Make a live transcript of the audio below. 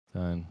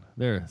Done.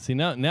 There. See,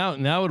 now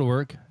it'll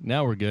work.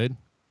 Now we're good.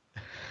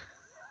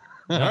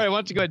 All right, why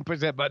don't you go ahead and push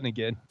that button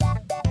again?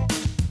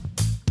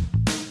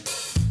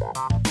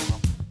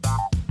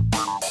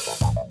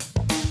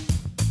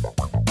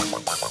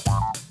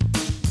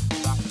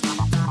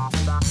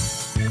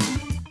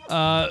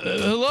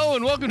 Hello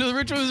and welcome to the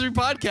Ritual Wizardry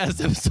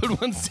Podcast, episode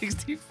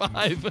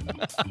 165.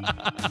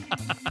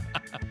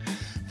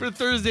 For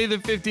Thursday, the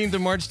 15th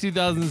of March,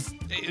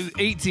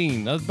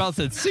 2018. I was about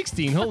to say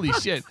 16. Holy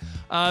shit.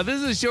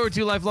 This is a show where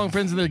two lifelong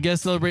friends and their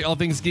guests celebrate all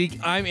things geek.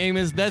 I'm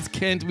Amos. That's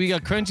Kent. We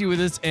got Krunchy with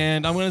us,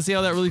 and I'm going to say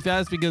all that really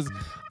fast because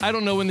I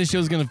don't know when this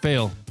show's going to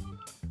fail.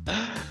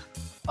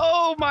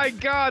 Oh my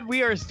God,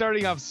 we are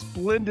starting off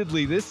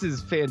splendidly. This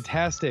is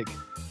fantastic.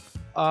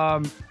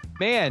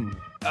 Man,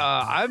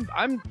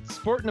 I'm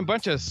sporting a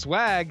bunch of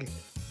swag.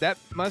 That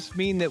must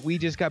mean that we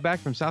just got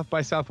back from South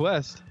by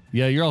Southwest.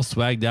 Yeah, you're all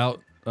swagged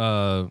out.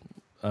 I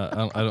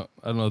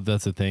don't know if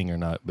that's a thing or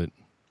not, but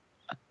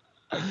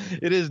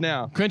it is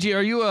now. Krunchy,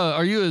 are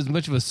you as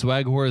much of a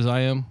swag whore as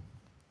I am?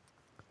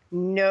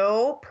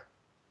 Nope.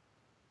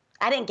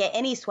 I didn't get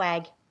any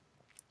swag.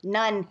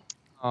 None.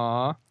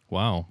 Aw.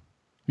 Wow.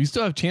 You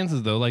still have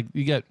chances though. Like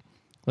you got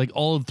like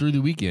all through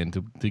the weekend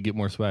to get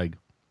more swag,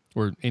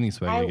 or any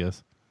swag, I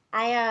guess.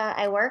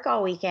 I work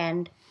all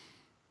weekend.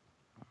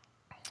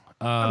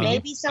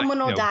 Maybe someone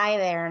will die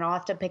there, and I'll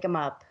have to pick them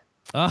up.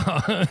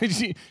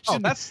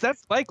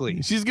 That's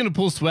likely. She's gonna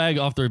pull swag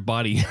off their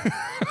body.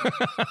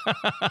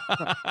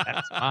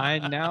 That's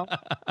fine now.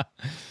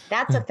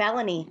 That's a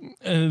felony.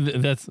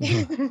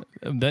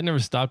 That never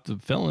stopped the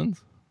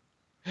felons.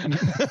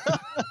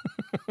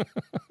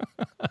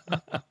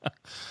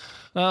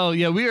 Oh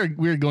yeah,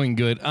 we're going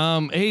good.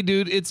 Hey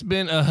dude, it's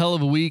been a hell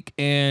of a week,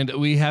 and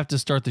we have to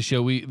start the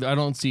show. I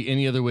don't see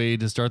any other way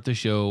to start the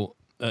show,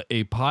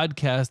 a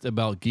podcast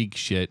about geek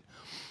shit,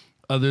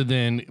 other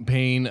than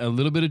paying a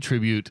little bit of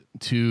tribute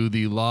to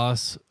the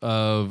loss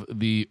of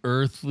the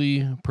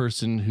earthly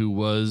person who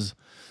was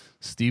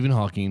Stephen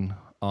Hawking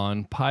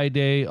on Pi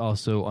Day,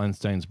 also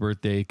Einstein's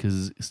birthday,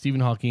 because Stephen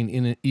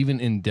Hawking, even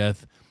in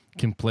death,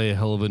 can play a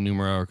hell of a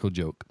numerical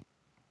joke.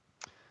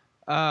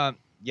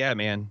 Yeah,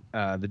 man.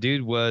 The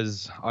dude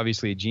was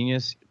obviously a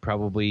genius,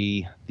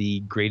 probably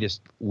the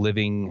greatest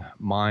living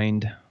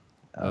mind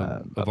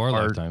of our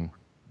lifetime.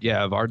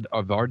 Yeah, of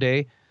our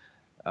day.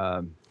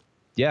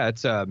 Yeah,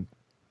 it's a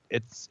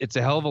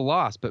hell of a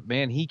loss, but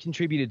man, he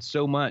contributed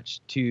so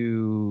much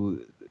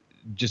to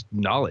just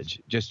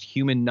knowledge, just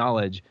human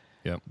knowledge.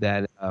 Yep.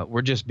 That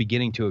we're just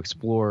beginning to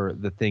explore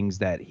the things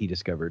that he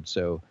discovered.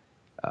 So,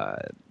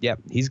 yeah,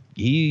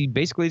 he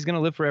basically is going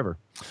to live forever.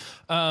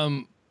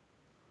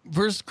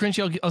 First,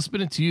 Krunchy, I'll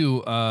spin it to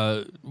you.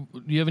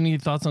 Do you have any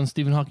thoughts on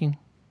Stephen Hawking?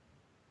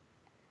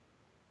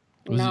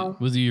 No.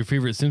 Was he your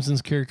favorite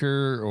Simpsons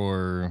character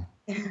or?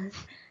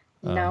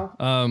 No.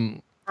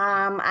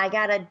 I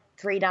got a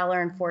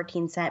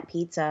 $3.14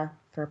 pizza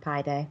for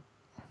Pi Day.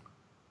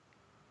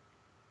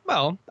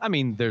 Well, I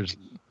mean, there's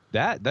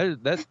that's a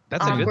good thing.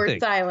 Awkward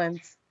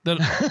silence.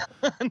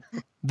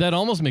 That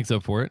almost makes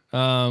up for it.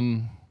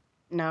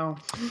 No.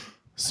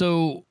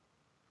 So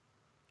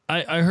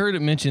I heard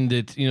it mentioned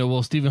that,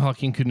 Stephen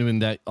Hawking couldn't have been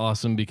that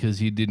awesome because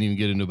he didn't even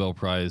get a Nobel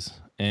Prize.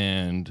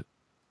 And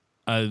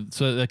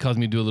so that caused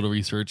me to do a little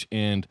research.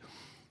 And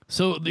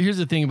so here's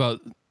the thing about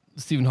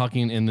Stephen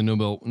Hawking and the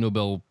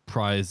Nobel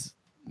Prize,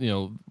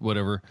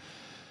 whatever.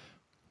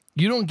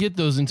 You don't get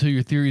those until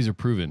your theories are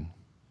proven.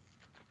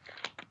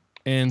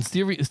 And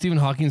Stephen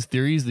Hawking's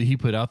theories that he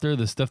put out there,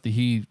 the stuff that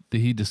he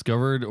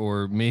discovered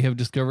or may have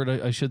discovered,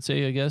 I should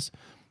say, I guess,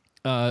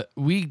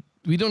 we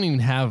don't even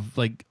have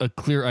like a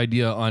clear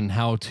idea on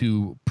how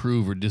to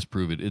prove or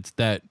disprove it. It's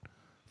that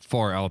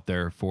far out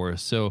there for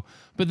us. So,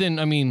 but then,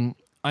 I mean,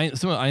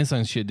 some of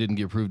Einstein's shit didn't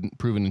get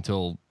proven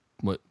until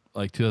what,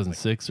 like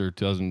 2006 or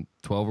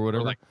 2012 or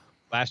whatever. Or like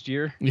last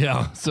year.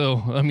 Yeah.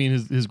 So, I mean,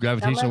 his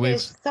gravitational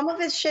waves. Some of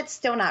his shit's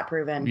still not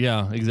proven.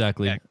 Yeah,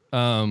 exactly. Yeah.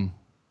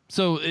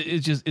 So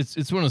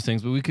it's one of those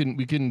things, but we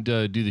couldn't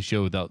do the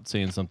show without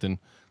saying something,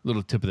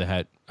 little tip of the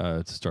hat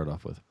to start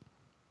off with.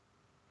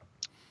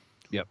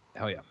 Yep.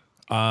 Hell yeah.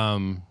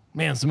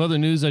 Man, some other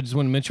news I just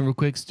want to mention real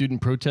quick. Student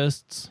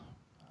protests.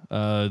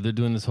 They're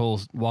doing this whole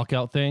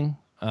walkout thing.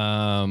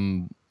 I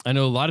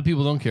know a lot of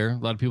people don't care. A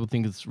lot of people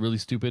think it's really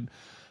stupid.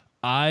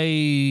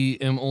 I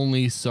am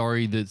only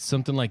sorry that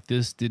something like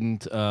this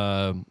didn't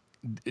have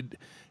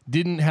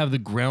the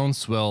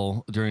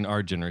groundswell during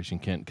our generation,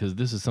 Kent, because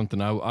this is something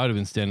I would have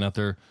been standing out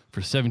there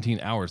for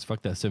 17 hours.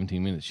 Fuck that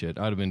 17-minute shit.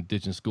 I'd have been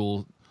ditching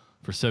school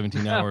for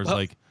 17 hours.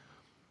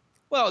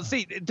 Well,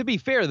 see, to be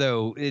fair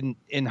though, when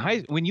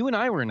you and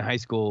I were in high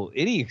school,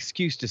 any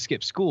excuse to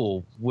skip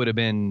school would have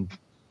been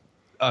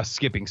us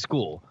skipping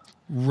school,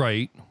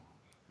 right?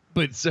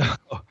 But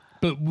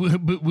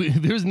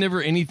there's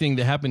never anything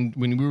that happened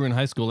when we were in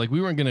high school. Like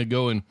we weren't gonna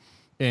go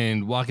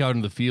and walk out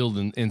in the field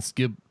and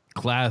skip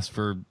class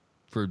for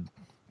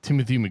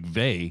Timothy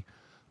McVeigh,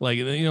 like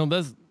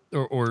that's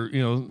or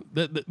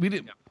that we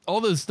did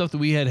all the stuff that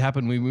we had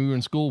happen when we were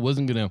in school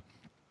wasn't gonna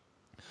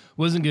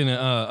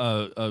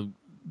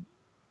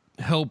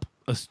help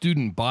a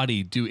student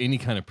body do any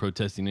kind of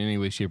protesting in any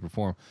way, shape, or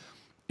form.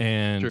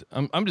 And sure.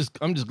 I'm just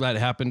glad it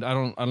happened. I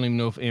don't even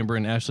know if Amber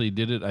and Ashley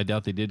did it. I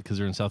doubt they did because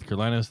they're in South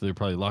Carolina, so they're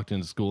probably locked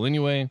into school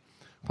anyway.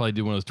 Probably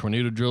did one of those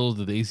tornado drills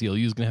that the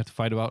ACLU is going to have to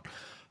fight about.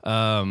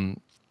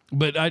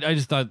 But I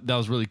just thought that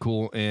was really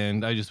cool,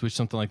 and I just wish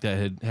something like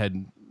that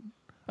had.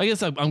 I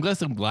guess I'm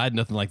glad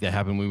nothing like that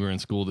happened when we were in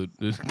school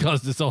that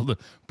caused us all to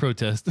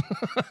protest.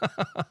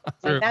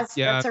 Sure. That's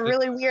a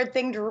really weird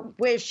thing to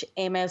wish,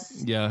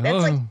 Amos. Yeah,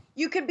 that's like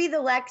you could be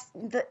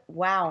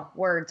wow,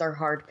 words are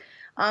hard.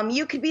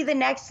 You could be the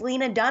next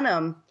Lena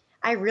Dunham.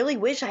 I really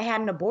wish I had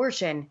an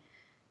abortion.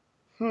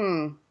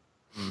 One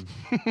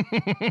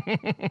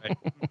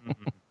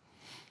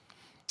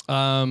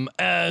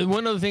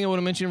other thing I want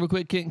to mention real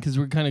quick, Kit, because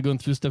we're kind of going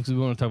through stuff because we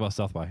want to talk about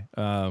South by.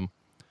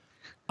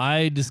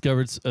 I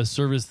discovered a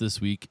service this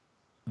week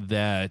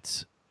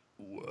that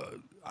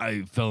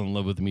I fell in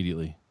love with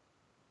immediately.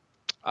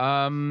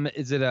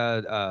 Is it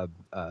a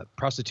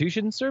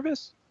prostitution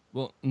service?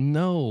 Well,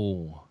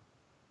 no.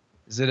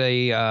 Is it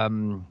a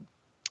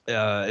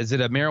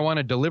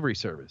marijuana delivery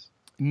service?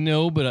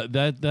 No, but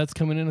that's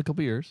coming in a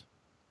couple years.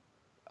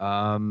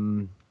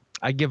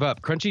 I give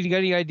up. Krunchy, do you got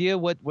any idea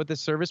what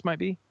this service might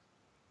be?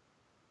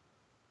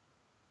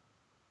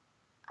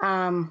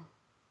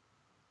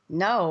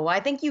 No, I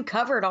think you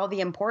covered all the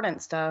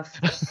important stuff.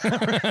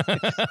 Yeah,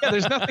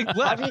 there's nothing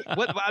left. It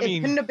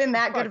couldn't have been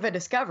that good of a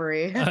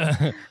discovery.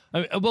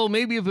 Well,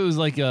 maybe if it was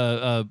like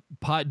a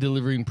pot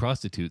delivering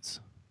prostitutes.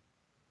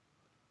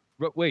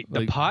 Wait,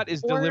 the pot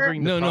is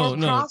delivering no.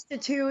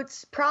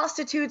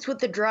 Prostitutes with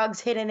the drugs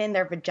hidden in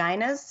their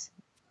vaginas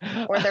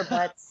or their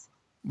butts.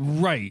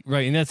 Right,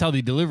 and that's how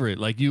they deliver it.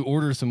 Like you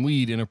order some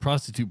weed and a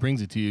prostitute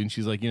brings it to you, and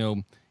she's like,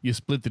 you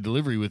split the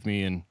delivery with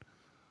me, and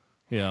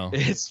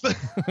split.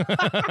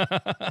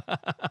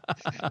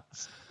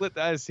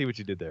 I see what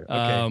you did there.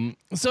 Okay.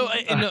 So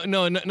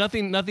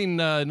nothing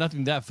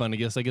that fun. I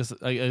guess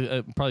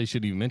I probably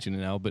shouldn't even mention it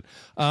now, but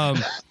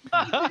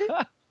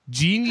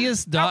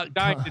Genius.com.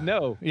 Dying to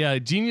know. Yeah,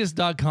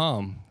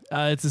 Genius.com.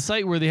 It's a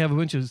site where they have a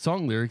bunch of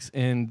song lyrics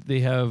and they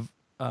have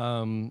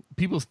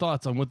people's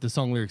thoughts on what the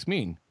song lyrics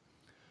mean.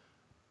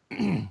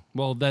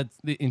 Well, that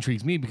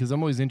intrigues me because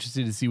I'm always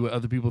interested to see what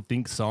other people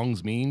think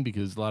songs mean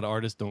because a lot of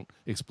artists don't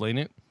explain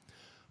it.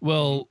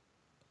 Well,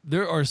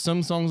 there are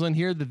some songs on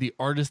here that the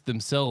artists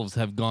themselves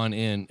have gone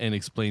in and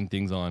explained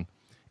things on.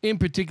 In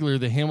particular,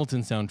 the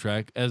Hamilton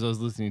soundtrack, as I was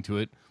listening to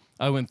it,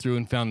 I went through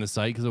and found the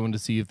site because I wanted to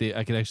see if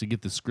I could actually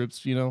get the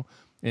scripts,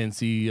 and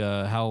see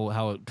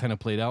how it kind of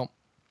played out.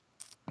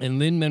 And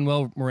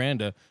Lin-Manuel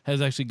Miranda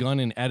has actually gone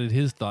and added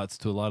his thoughts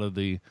to a lot of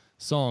the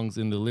songs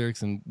and the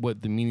lyrics and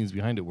what the meanings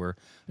behind it were.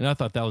 And I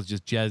thought that was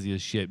just jazzy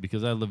as shit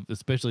because I love,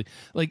 especially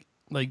like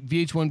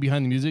VH1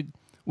 Behind the Music,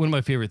 one of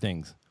my favorite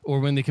things. Or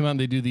when they come out and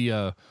they do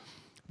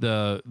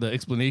the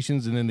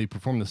explanations and then they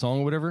perform the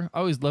song or whatever. I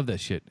always love that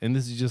shit. And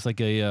this is just like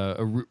an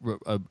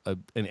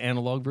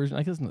analog version.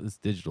 I guess it's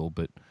digital,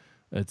 but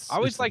it's. I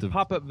always like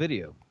pop-up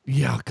video.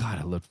 Yeah, God,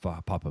 I love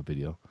pop-up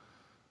video.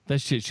 That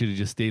shit should have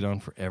just stayed on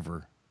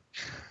forever.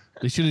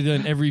 They should have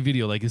done every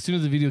video. Like as soon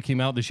as the video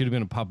came out, there should have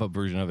been a pop-up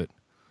version of it.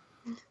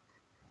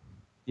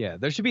 Yeah,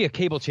 there should be a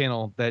cable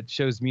channel that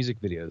shows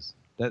music videos.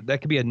 That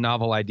could be a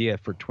novel idea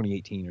for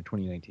 2018 or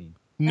 2019.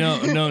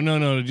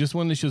 No. Just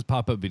one that shows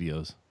pop-up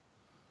videos.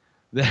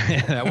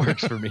 That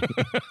works for me.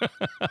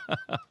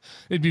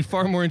 It'd be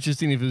far more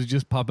interesting if it was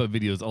just pop-up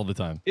videos all the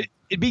time.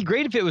 It'd be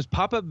great if it was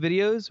pop-up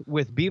videos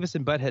with Beavis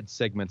and Butthead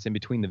segments in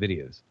between the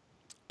videos.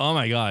 Oh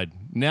my God!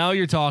 Now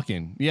you're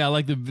talking. Yeah,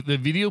 like the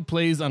video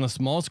plays on a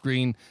small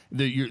screen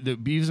that the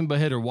Beavis and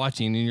Butthead are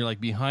watching, and you're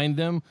like behind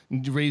them,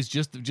 raised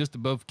just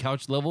above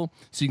couch level,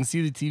 so you can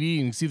see the TV and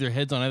you can see their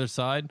heads on either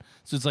side.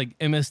 So it's like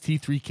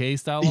MST3K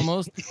style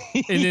almost,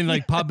 and then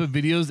like pop-up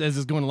videos as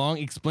it's going along,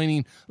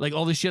 explaining like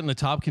all the shit on the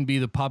top can be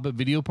the pop-up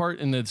video part,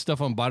 and the stuff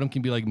on bottom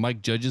can be like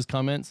Mike Judge's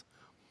comments.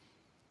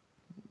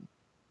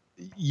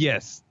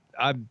 Yes,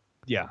 I'm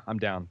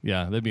down.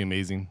 Yeah, that'd be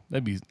amazing.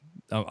 I'd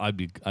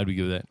be good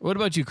with that. What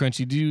about you,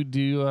 Krunchy? Do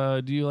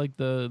you like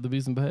the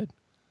Beavis and Butthead?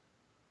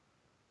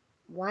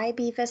 Why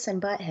Beavis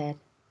and Butthead?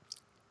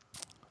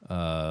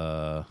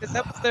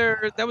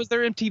 That was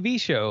their MTV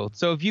show.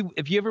 So if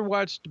you ever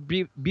watched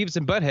Beavis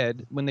and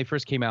Butthead when they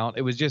first came out,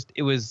 it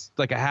was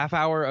like a half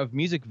hour of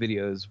music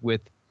videos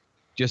with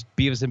just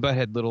Beavis and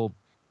Butthead little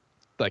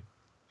like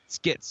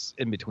skits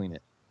in between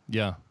it.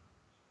 Yeah.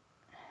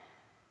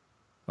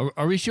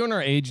 Are we showing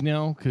our age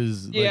now?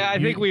 Because I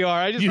think we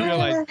are. I just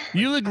realized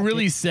you look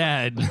really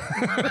sad, and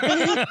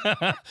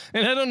I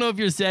don't know if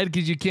you're sad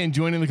because you can't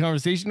join in the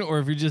conversation, or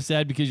if you're just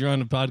sad because you're on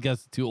a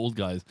podcast with two old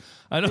guys.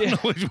 I don't know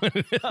which one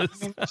it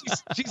is.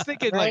 She's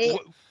thinking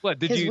like, what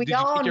did you? We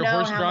all know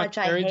how much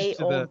I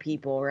hate old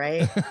people,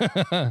 right?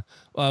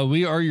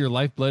 We are your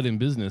lifeblood in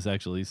business,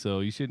 actually, so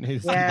you shouldn't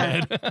hate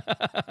us too bad.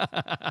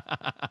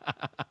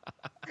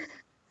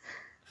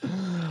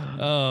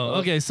 Oh,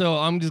 okay. So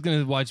I'm just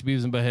gonna watch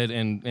Beavis and Butthead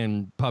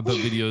and pop up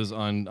videos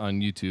on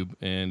YouTube,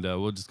 and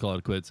we'll just call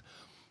it quits.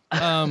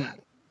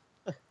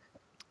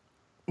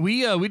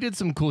 We did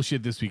some cool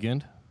shit this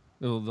weekend.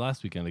 Well,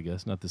 last weekend, I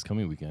guess, not this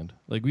coming weekend.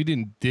 Like we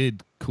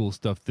did cool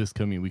stuff this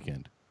coming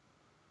weekend.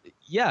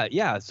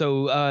 Yeah.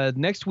 So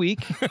next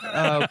week we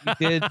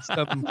did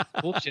some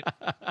bullshit.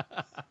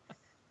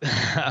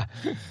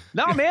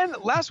 No, man.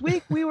 Last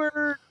week we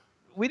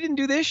didn't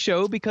do this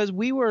show because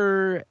we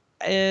were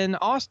in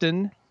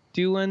Austin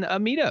doing a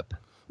meetup.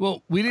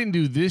 Well, we didn't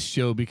do this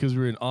show because we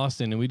were in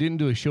Austin, and we didn't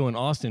do a show in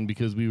Austin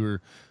because we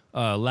were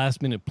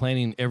last minute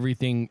planning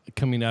everything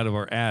coming out of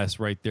our ass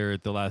right there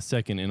at the last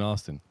second in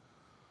Austin.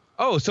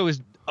 Oh, so it's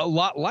a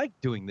lot like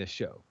doing this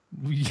show.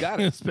 You got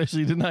it.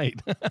 Especially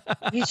tonight.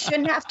 You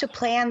shouldn't have to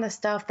plan the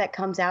stuff that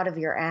comes out of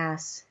your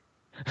ass.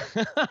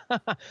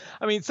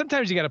 I mean,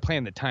 sometimes you got to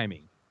plan the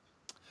timing.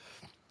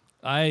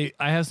 I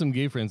have some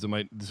gay friends that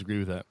might disagree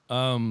with that.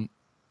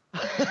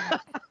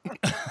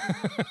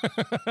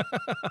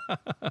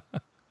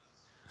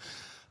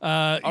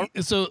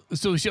 So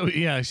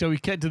shall we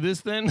cut to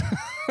this then?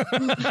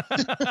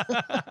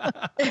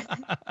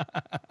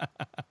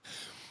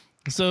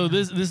 So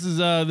this is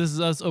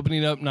us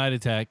opening up Night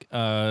Attack.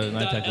 Night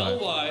Attack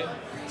Live.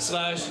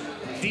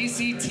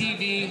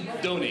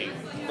 .ly/DCTV donate,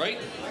 right?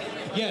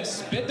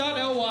 Yes,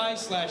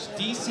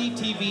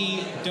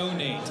 bit.ly/DCTV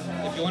donate.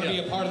 If you want to be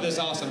a part of this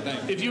awesome thing.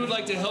 If you would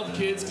like to help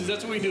kids, because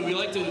that's what we do. We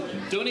like to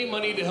donate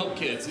money to help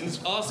kids. And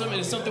it's awesome, and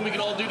it's something we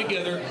can all do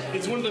together.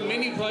 It's one of the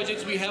many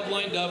projects we have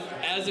lined up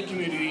as a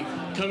community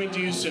coming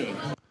to you soon.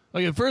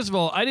 Okay, first of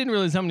all, I didn't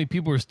realize how many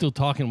people were still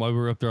talking while we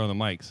were up there on the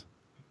mics.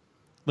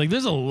 Like,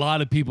 there's a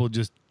lot of people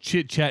just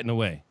chit-chatting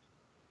away.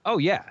 Oh,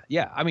 yeah.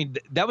 I mean,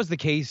 that was the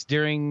case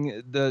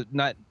during the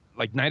Night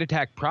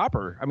Attack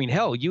proper. I mean,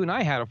 hell, you and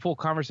I had a full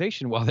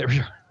conversation while they were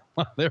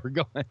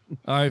going.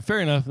 All right,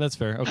 fair enough. That's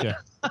fair. Okay.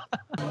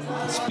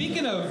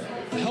 Speaking of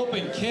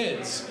helping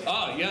kids.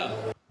 Yeah.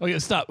 Okay,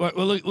 stop. Well,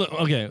 look.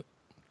 Okay.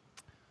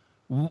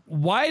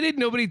 Why did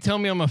nobody tell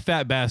me I'm a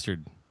fat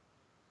bastard?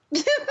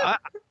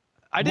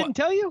 I didn't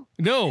tell you?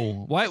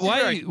 No.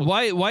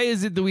 Why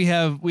is it that we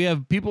have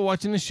people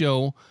watching the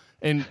show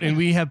and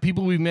we have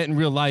people we've met in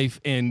real life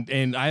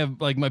and I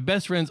have like my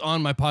best friends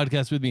on my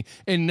podcast with me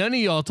and none of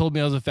y'all told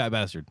me I was a fat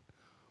bastard?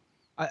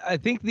 I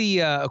think the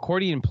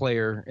accordion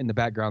player in the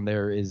background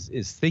there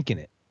is thinking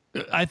it.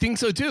 I think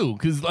so too,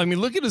 because I mean,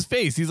 look at his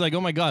face. He's like,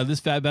 "Oh my god, this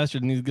fat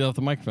bastard needs to get off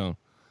the microphone."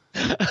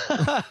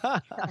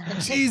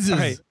 Jesus.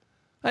 Right.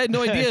 I had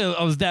no idea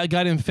I was that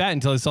goddamn fat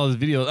until I saw this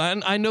video.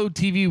 I know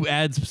TV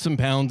adds some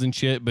pounds and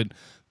shit, but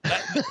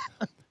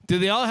do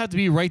they all have to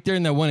be right there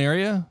in that one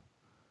area?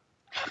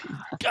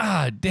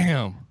 God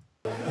damn.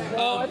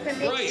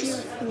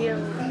 Bryce.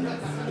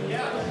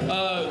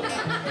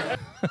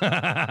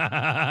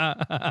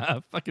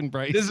 Fucking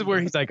Bryce. This is where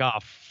he's like, "Oh,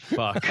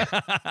 fuck."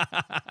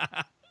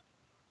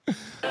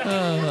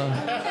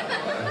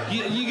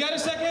 You got a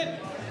second?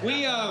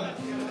 We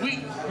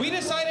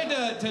decided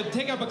to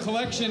take up a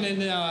collection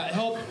and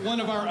help one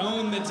of our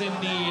own that's in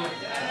need.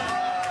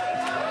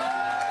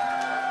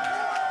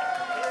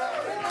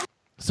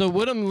 So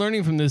what I'm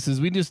learning from this is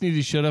we just need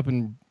to shut up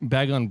and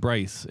bag on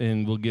Bryce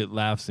and we'll get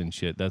laughs and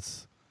shit.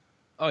 That's.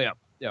 Oh, yeah.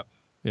 Yeah.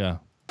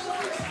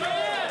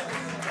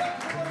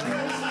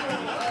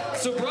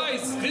 So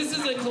Bryce, this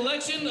is a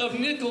collection of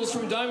nickels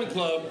from Diamond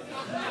Club.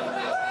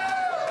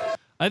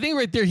 I think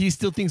right there he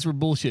still thinks we're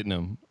bullshitting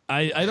him.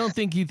 I don't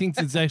think he thinks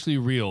it's actually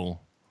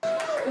real.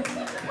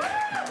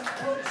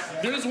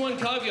 There's one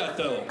caveat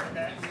though.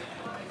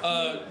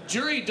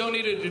 Jury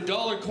donated a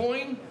 $1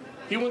 coin.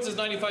 He wants his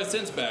 95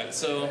 cents back,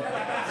 so.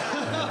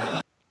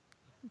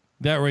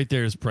 That right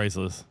there is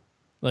priceless.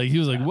 Like, he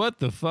was like, what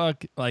the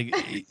fuck? Like,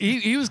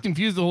 he was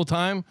confused the whole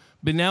time,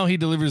 but now he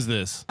delivers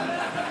this.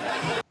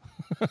 Nice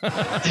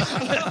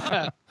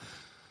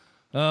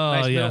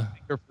yeah.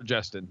 for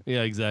Justin.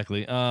 Yeah,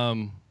 exactly.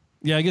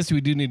 Yeah, I guess we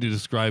do need to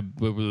describe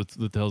what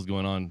the hell's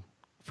going on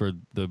for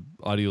the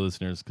audio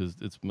listeners, because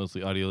it's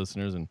mostly audio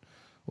listeners, and,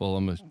 well,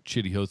 I'm a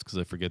shitty host because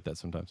I forget that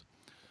sometimes.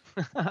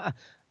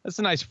 That's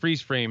a nice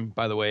freeze frame,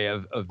 by the way,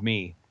 of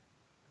me.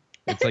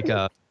 It's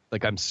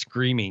like I'm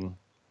screaming.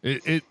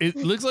 It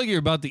looks like you're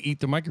about to eat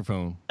the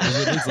microphone.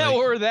 It looks like.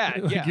 Or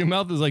that, Like yeah. your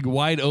mouth is like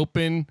wide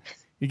open.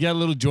 You got a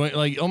little joint.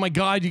 Like, oh my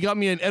god, you got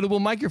me an edible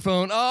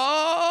microphone.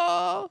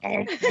 Oh.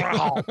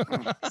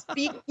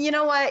 You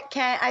know what,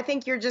 Kent? I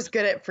think you're just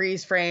good at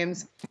freeze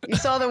frames. You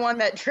saw the one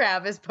that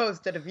Travis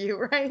posted of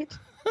you, right?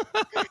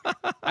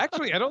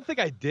 Actually, I don't think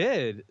I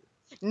did.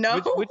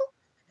 No.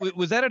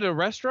 Was that at a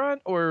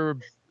restaurant or?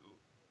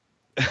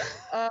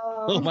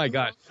 Oh my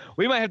gosh,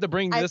 we might have to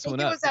bring this one up.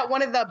 I think it was at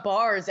one of the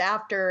bars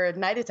after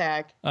Night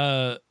Attack.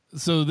 So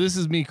this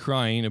is me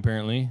crying.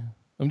 Apparently,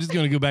 I'm just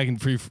gonna go back and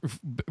freeze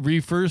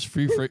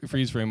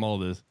frame all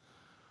of this.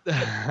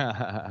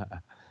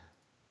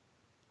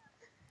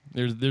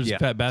 There's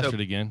fat bastard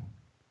again.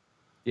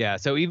 Yeah.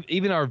 So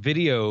even our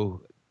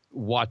video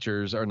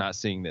watchers are not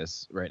seeing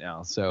this right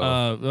now. So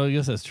well, I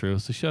guess that's true.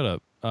 So shut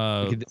up.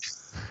 Look.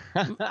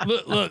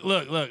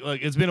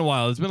 It's been a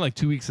while. It's been like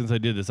 2 weeks since I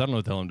did this. I don't know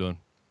what the hell I'm doing.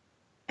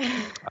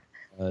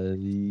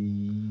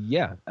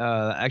 Yeah.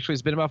 Actually,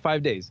 it's been about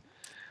 5 days.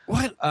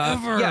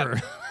 Whatever. Yeah.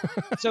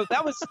 So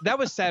that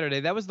was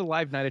Saturday. That was the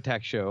live Night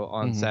Attack show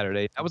on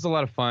Saturday. That was a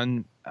lot of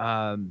fun.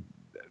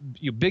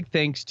 Big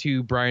thanks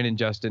to Brian and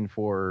Justin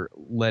for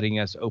letting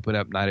us open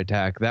up Night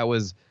Attack. That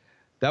was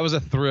a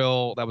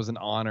thrill. That was an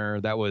honor.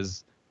 That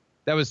was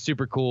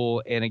super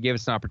cool, and it gave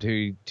us an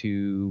opportunity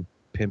to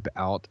pimp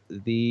out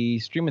the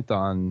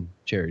Streamathon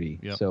charity.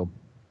 Yep. So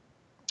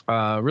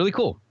really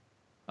cool.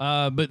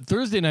 But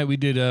Thursday night we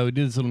did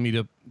this little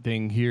meetup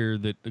thing here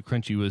that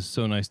Krunchy was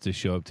so nice to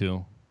show up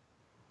to.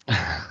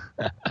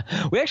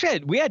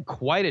 we had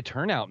quite a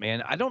turnout,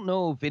 man. I don't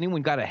know if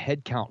anyone got a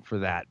head count for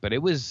that, but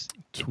it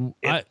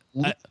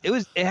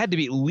had to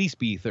be at least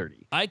be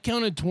 30. I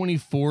counted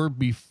 24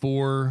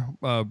 before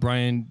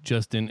Brian,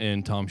 Justin,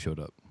 and Tom showed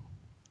up.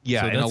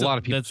 Yeah, so and a lot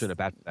of people showed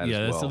up after that. Yeah,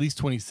 as well. That's at least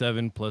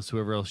 27 plus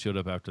whoever else showed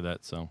up after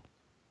that. So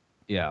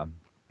yeah,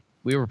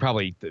 we were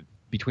probably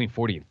between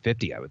 40 and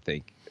 50, I would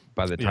think,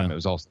 by the time it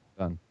was all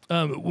done.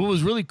 What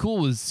was really cool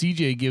was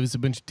CJ gave us a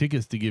bunch of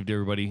tickets to give to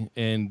everybody,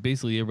 and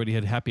basically everybody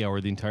had happy hour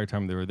the entire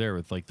time they were there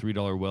with like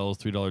 $3 wells,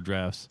 $3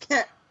 drafts.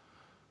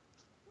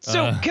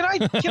 So can I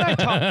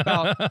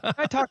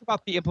talk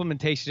about the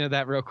implementation of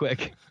that real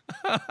quick?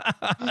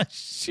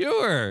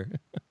 Sure.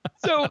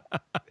 So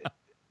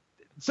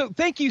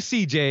thank you,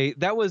 CJ.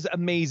 That was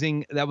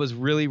amazing. That was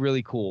really,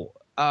 really cool.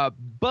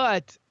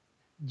 But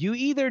you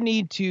either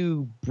need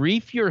to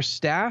brief your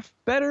staff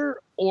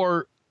better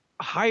or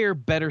hire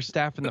better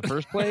staff in the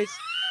first place.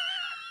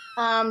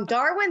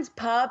 Darwin's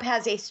Pub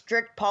has a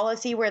strict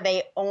policy where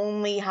they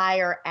only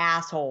hire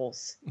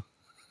assholes.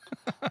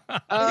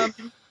 Yeah,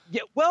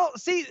 well,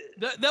 see,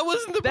 that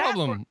wasn't the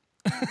problem.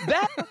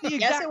 That was the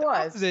exact Yes, it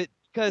was. opposite,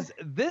 because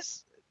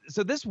this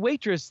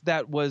waitress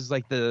that was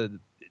like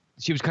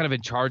she was kind of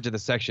in charge of the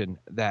section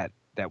that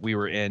we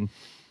were in.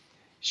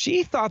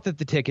 She thought that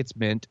the tickets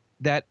meant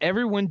that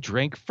everyone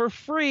drank for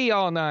free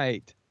all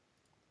night.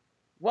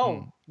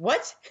 Whoa,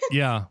 what?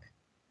 Yeah.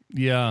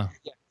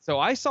 So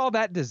I saw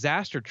that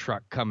disaster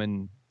truck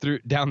coming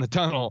down the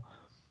tunnel,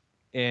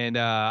 and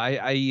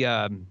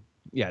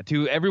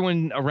to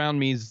everyone around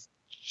me's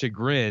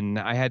chagrin,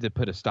 I had to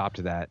put a stop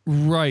to that.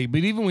 Right, but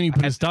even when you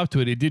put a stop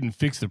to it, it didn't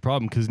fix the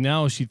problem, because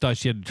now she thought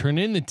she had to turn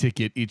in the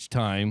ticket each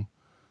time.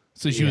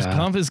 So she was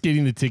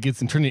confiscating the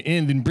tickets and turning it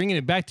in, then bringing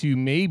it back to you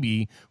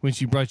maybe when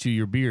she brought you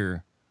your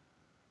beer.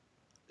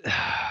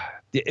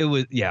 It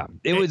was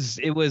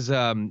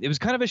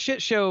kind of a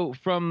shit show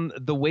from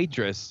the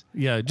waitress.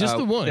 Yeah, just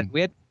the one.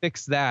 We had to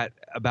fix that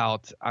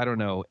about, I don't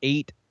know,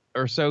 8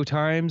 or so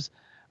times.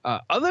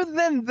 Other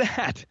than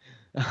that,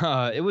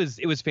 it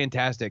was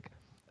fantastic.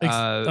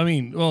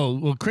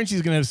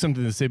 Crunchy's gonna have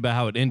something to say about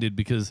how it ended,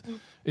 because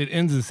it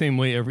ends the same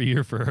way every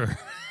year for her.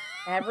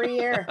 Every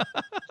year.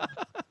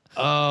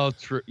 Oh,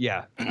 true.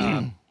 Yeah.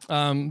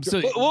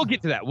 So we'll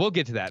get to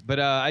that. But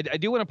I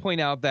do want to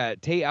point out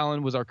that Tay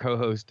Allen was our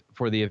co-host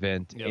for the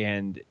event,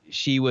 and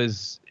she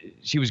was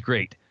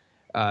great.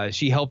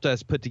 She helped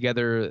us put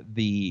together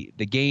the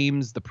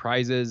games, the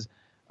prizes.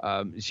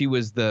 She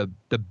was the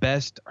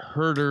best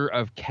herder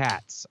of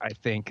cats, I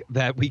think,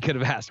 that we could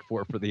have asked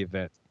for the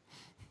event.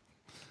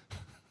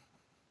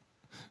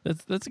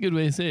 That's a good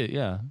way to say it.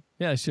 Yeah,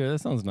 sure. That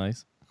sounds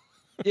nice.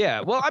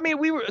 Yeah, well, I mean,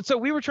 we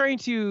were trying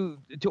to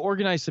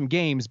organize some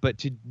games, but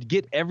to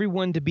get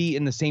everyone to be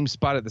in the same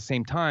spot at the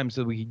same time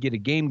so we could get a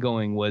game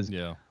going was,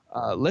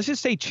 let's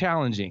just say,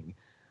 challenging.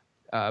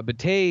 But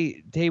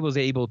Tay was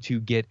able to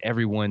get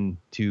everyone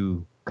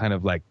to kind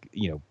of like,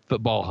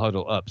 football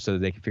huddle up so that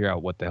they could figure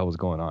out what the hell was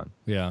going on.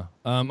 Yeah,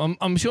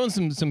 I'm showing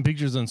some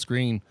pictures on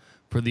screen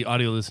for the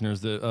audio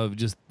listeners of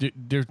just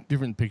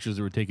different pictures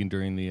that were taken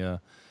during the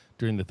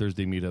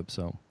Thursday meetup.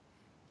 So.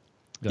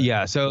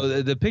 Yeah,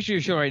 so the picture you're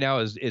showing right now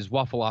is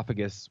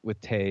Waffleophagus with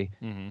Tay.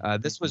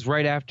 Mm-hmm. This was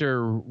right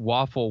after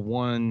Waffle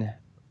won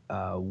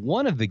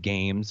one of the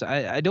games.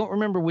 I don't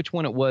remember which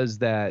one it was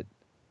that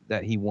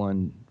he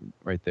won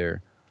right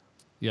there.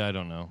 Yeah, I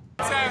don't know.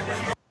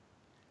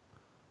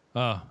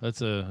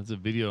 That's a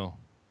video.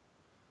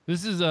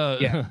 This is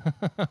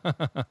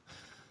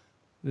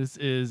this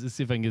is, let's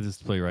see if I can get this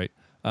to play right.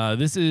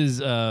 This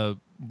is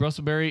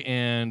Brustleberry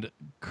and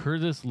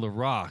Curtis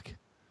LaRock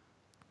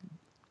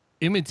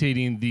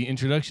imitating the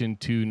introduction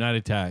to Night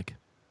Attack.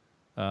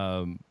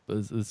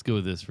 Let's go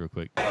with this real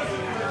quick.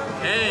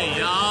 Hey,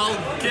 y'all,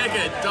 kick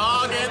it,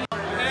 dog. And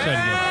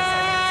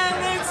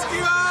it's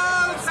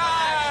go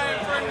time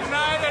for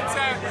Night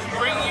Attack,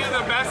 bringing you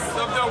the best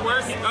of the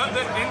worst of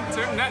the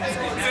internet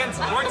since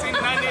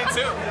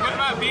 1492 with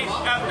my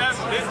BFF.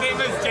 His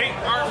name is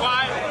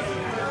JRY.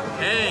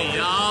 hey,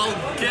 y'all,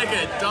 kick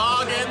it,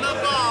 dog in the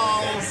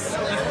balls.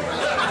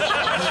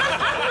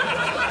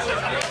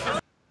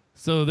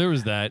 So there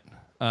was that.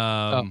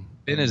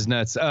 Ben is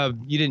nuts.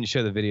 You didn't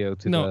show the video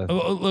to no.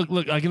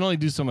 Look, I can only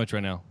do so much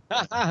right now.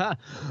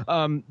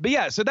 But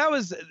yeah, so that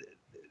was.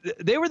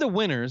 They were the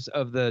winners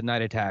of the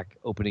Night Attack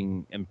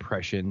opening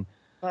impression.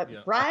 But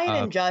Brian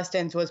and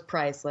Justin's was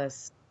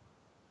priceless.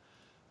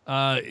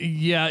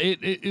 Yeah.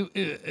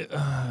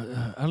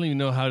 I don't even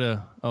know how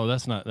to. Oh,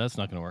 that's not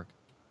gonna work.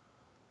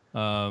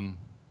 God,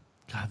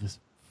 this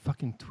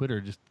fucking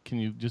Twitter. Can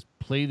you just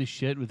play the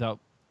shit without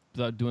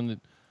doing the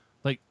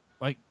like?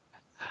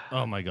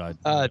 Oh my god.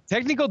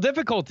 Technical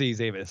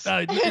difficulties, Amos.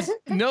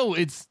 No,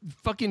 it's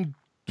fucking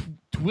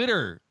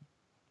Twitter.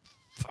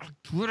 Fuck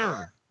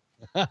Twitter.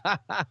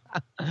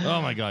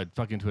 Oh my god,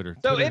 fucking Twitter.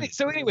 So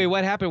anyway,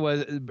 what happened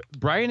was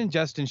Brian and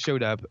Justin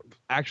showed up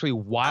actually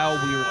while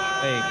we were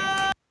playing.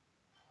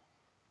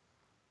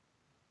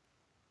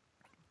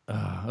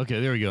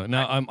 Okay, there we go.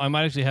 Now I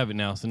might actually have it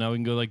now. So now we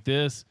can go like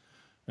this,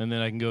 and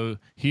then I can go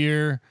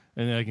here,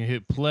 and then I can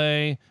hit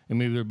play, and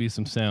maybe there'll be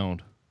some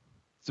sound.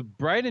 So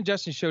Brian and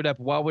Justin showed up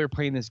while we were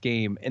playing this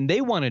game, and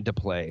they wanted to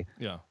play.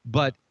 Yeah.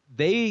 But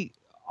they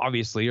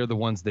obviously are the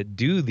ones that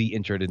do the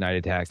intro to Night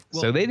Attack.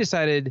 Well, so they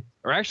decided,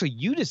 or actually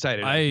you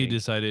decided. I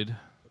decided.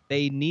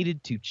 They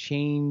needed to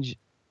change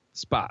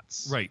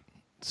spots. Right.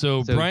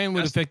 So Brian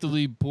would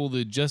effectively pull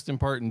the Justin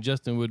part, and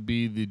Justin would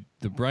be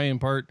the Brian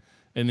part,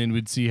 and then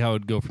we'd see how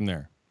it'd go from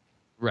there.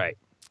 Right.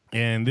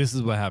 And this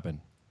is what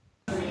happened.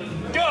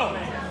 Go!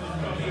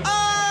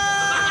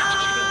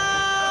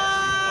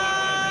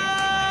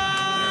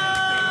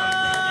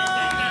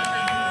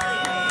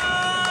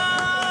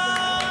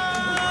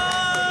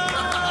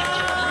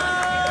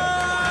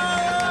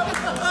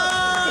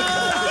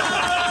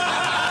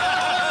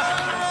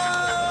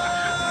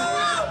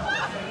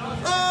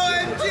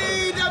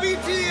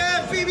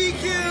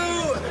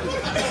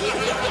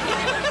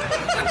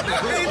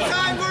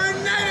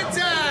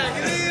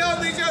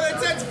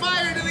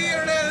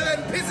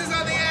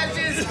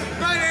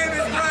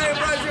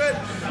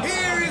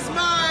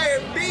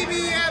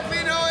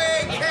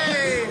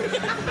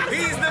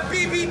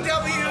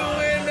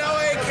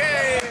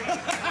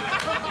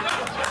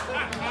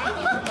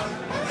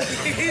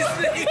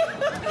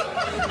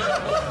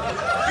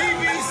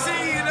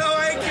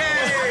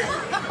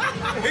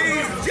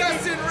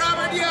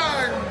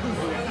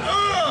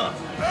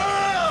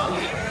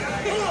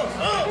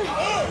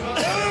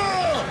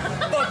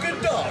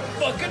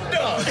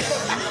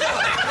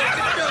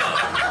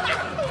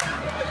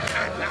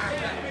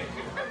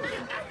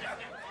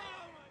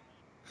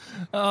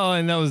 Oh,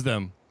 and that was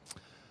them.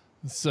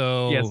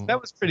 So yes, that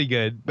was pretty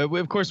good. But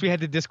of course, we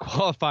had to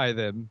disqualify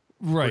them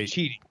for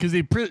cheating because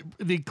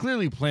they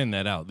clearly planned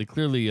that out. They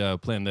clearly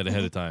planned that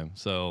ahead of time.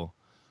 So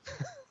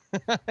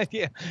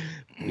yeah.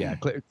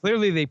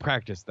 Clearly, they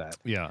practiced that.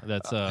 Yeah,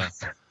 that's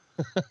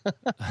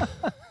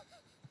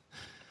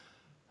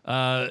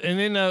and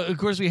then of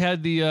course we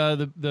had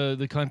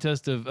the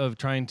contest of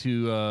trying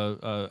to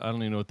I don't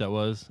even know what that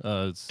was.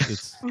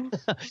 It's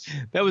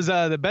that was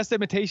the best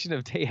imitation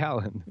of Tay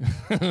Allen.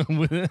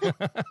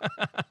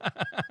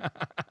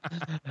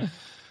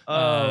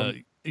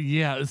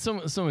 Yeah, so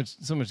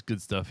much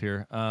good stuff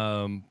here.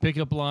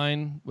 Pickup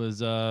line was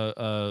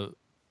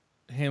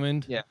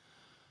Hammond.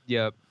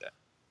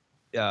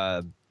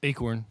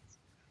 Acorn.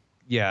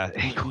 Yeah,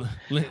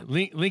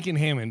 Lincoln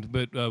Hammond,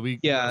 but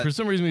for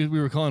some reason we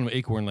were calling him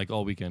Acorn like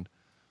all weekend.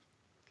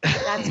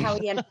 That's how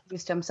he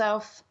introduced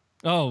himself.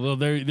 Oh well,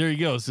 there you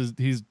go. So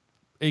he's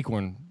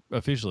Acorn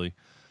officially.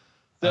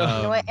 So,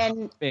 you know what?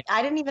 And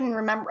I didn't even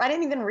remember. I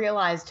didn't even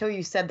realize till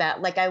you said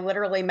that. Like I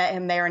literally met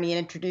him there, and he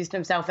introduced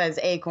himself as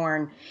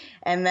Acorn,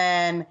 and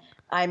then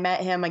I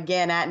met him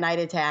again at Night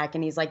Attack,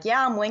 and he's like,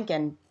 "Yeah, I'm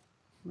Lincoln."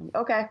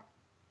 Okay.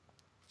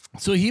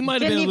 So he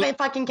might have been didn't even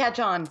fucking catch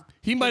on.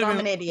 He might have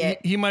been an idiot.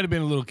 He might have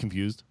been a little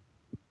confused.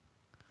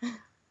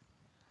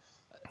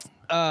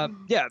 I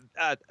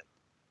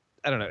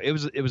don't know. It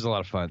was a lot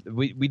of fun.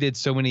 We did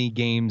so many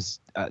games.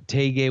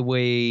 Tay gave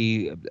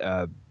away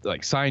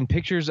like signed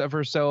pictures of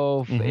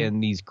herself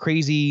and these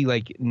crazy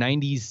like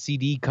 90s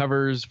CD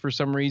covers for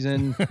some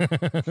reason.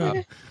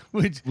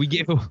 Which we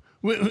gave.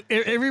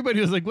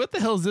 Everybody was like, "What the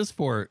hell is this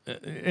for?"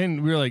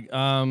 And we were like,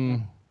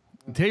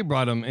 Tay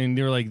brought them, and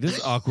they were like, "This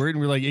is awkward." And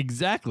we're like,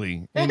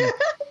 "Exactly." And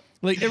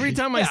like every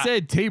time I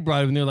said Tay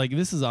brought them, they're like,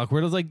 "This is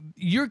awkward." I was like,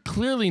 "You're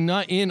clearly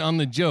not in on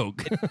the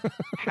joke."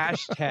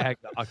 Hashtag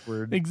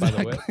awkward.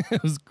 Exactly. By the way.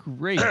 It was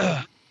great.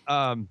 Yeah.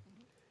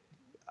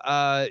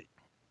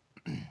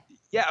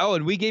 Oh,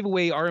 and we gave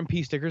away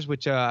RMP stickers,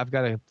 which I've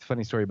got a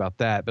funny story about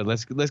that. But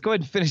let's go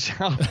ahead and finish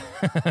out.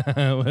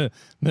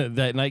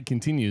 That night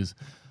continues.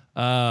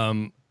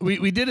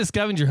 We did a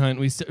scavenger hunt.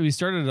 We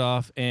started it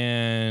off,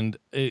 and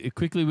it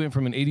quickly went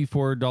from an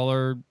 $84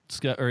 or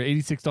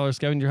 $86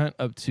 scavenger hunt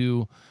up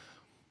to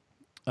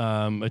a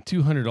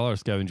 $200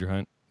 scavenger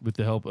hunt with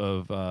the help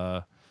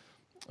of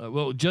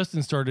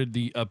Justin started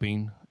the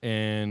upping,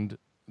 and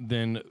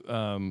then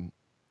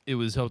it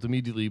was helped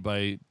immediately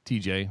by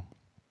TJ.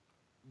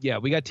 Yeah,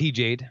 we got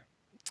TJ'd.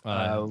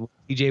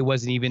 TJ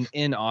wasn't even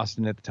in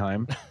Austin at the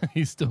time.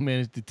 He still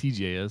managed to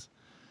TJ us.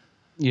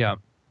 Yeah.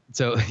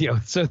 So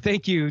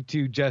thank you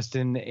to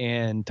Justin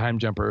and Time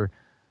Jumper.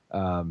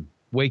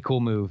 Way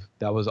cool move.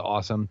 That was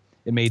awesome.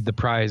 It made the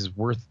prize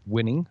worth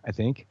winning, I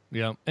think.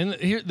 Yeah, and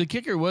here the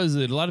kicker was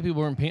that a lot of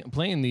people weren't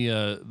playing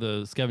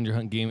the scavenger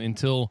hunt game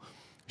until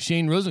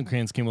Shane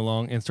Rosenkrantz came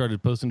along and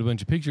started posting a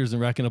bunch of pictures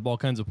and racking up all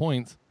kinds of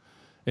points,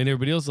 and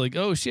everybody else was like,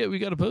 "Oh shit, we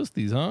got to post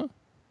these, huh?"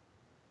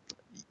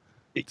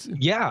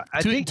 Yeah,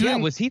 I think.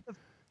 Was he?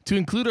 to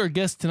include our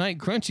guest tonight,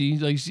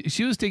 Krunchy, like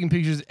she was taking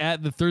pictures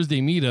at the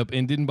Thursday meetup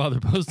and didn't bother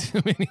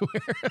posting them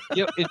anywhere.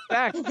 In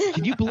fact,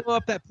 can you blow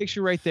up that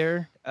picture right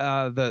there?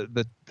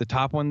 The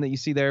top one that you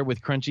see there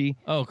with Krunchy.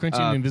 Oh, Krunchy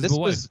and the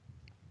Invisible Wife.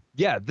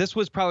 This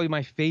was probably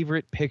my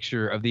favorite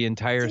picture of the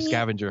entire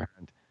scavenger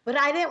hunt. But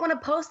I didn't want to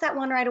post that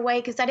one right away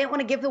because I didn't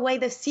want to give away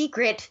the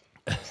secret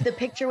to the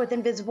picture with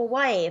Invisible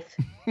Wife.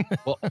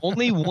 Well,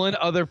 only one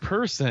other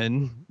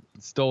person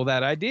stole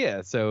that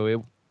idea, so it.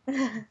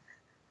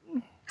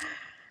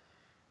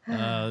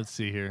 Let's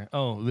see here.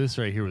 Oh, this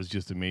right here was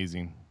just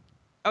amazing.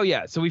 Oh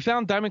yeah, so we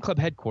found Diamond Club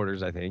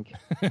headquarters, I think.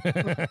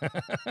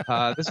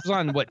 This was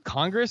on what,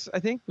 Congress? I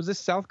think was this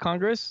South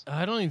Congress?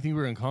 I don't even think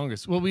we were in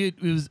Congress. Well,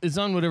 it's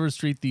on whatever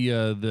street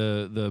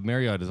the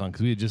Marriott is on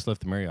because we had just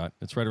left the Marriott.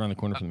 It's right around the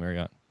corner from the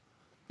Marriott.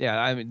 Yeah,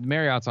 I mean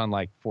Marriott's on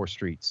like 4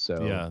 streets.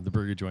 So yeah, the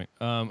burger joint.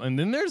 And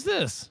then there's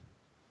this.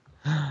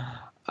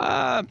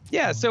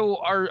 Yeah, so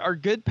our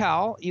good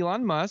pal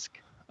Elon Musk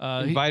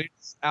invited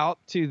us out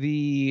to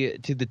the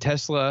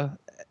Tesla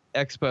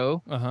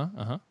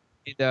Expo.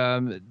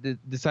 It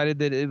decided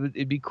that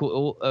it'd be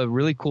cool, a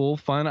really cool,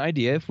 fun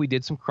idea if we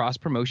did some cross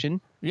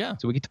promotion. Yeah.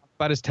 So we could talk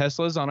about his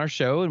Teslas on our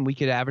show, and we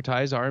could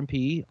advertise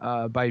RMP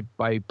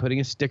by putting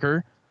a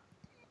sticker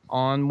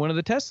on one of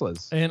the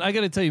Teslas. And I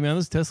got to tell you, man,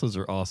 those Teslas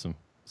are awesome,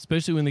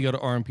 especially when they got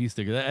an RMP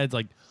sticker. That adds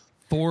like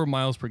 4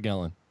 miles per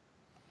gallon.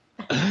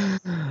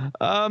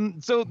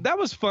 So that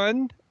was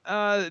fun.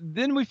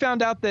 Then we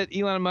found out that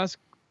Elon Musk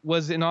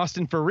was in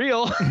Austin for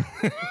real.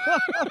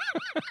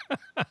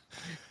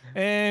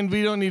 And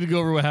we don't need to go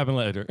over what happened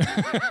later.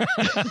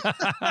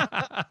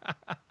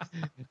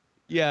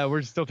 Yeah,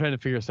 we're still trying to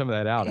figure some of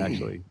that out,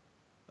 actually.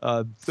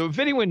 So if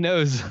anyone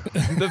knows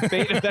the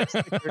fate of that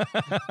sticker,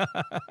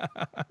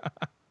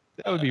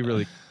 that would be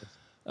really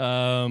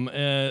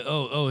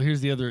cool. Here's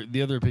the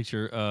other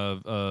picture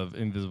of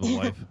Invisible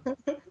Wife.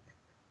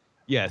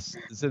 Yes.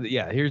 So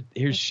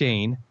here's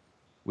Shane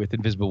with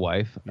Invisible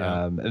Wife.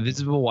 Yeah.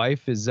 Invisible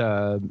Wife is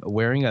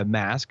wearing a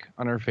mask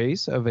on her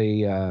face of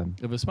a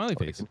smiley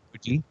face.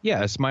 Emoji.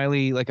 Yeah, a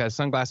smiley, like a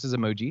sunglasses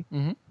emoji.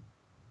 Mm-hmm.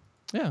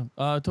 Yeah,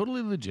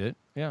 totally legit.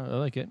 Yeah, I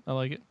like it.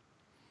 I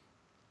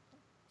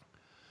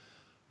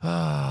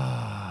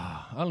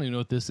don't even know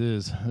what this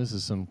is. This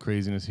is some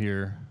craziness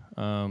here.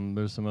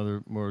 There's some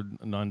other more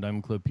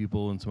non-Diamond Club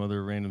people and some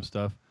other random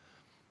stuff.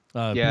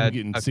 People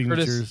getting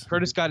signatures.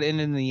 Curtis got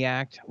in the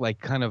act, like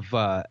kind of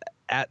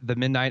at the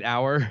midnight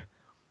hour.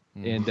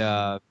 And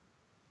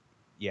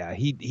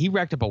he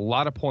racked up a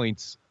lot of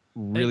points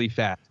really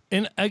fast.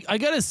 And I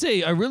gotta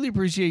say, I really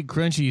appreciate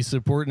Krunchy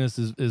supporting us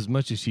as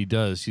much as she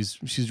does.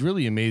 She's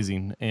really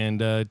amazing. And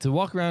to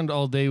walk around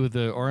all day with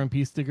a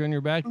RMP sticker on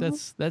your back,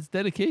 that's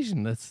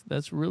dedication.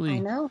 That's really, I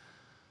know.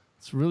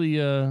 It's really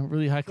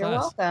really high class. You're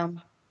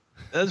welcome.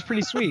 That was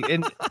pretty sweet.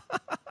 And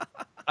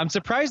I'm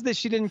surprised that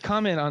she didn't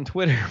comment on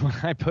Twitter when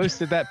I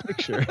posted that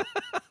picture.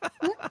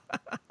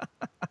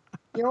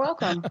 You're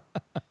welcome.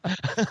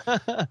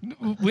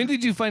 When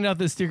did you find out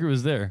this sticker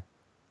was there?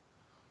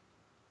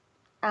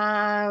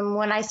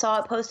 When I saw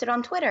it posted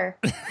on Twitter.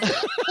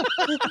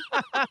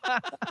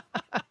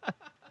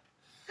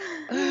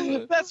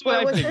 That's what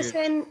I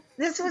figured.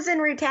 This was in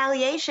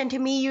retaliation to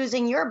me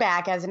using your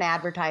back as an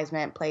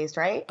advertisement placed,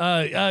 right?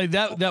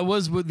 That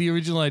was what the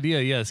original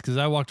idea, yes, because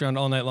I walked around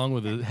all night long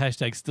with a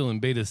hashtag still in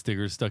beta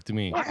sticker stuck to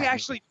me. I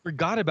actually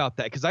forgot about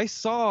that because I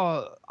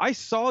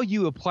saw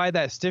you apply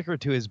that sticker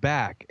to his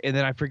back, and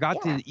then I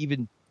forgot to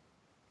even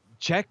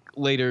check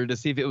later to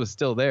see if it was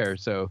still there.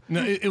 So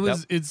no, it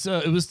was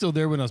still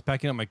there when I was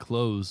packing up my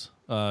clothes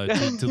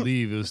to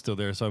leave. It was still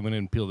there, so I went in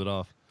and peeled it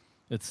off.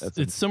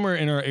 It's somewhere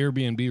in our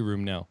Airbnb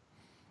room now.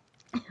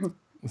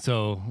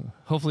 So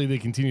hopefully they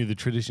continue the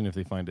tradition if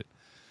they find it.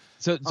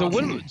 So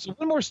one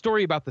more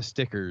story about the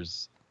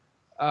stickers.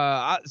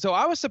 So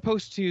I was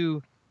supposed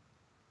to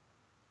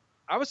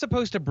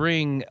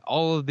bring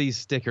all of these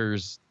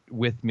stickers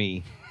with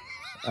me.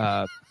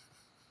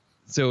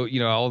 So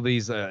all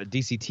these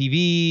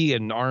DCTV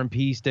and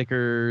RMP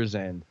stickers,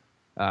 and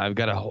I've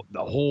got a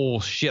whole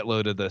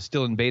shitload of the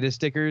still in beta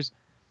stickers.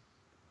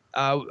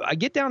 I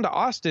get down to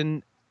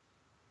Austin,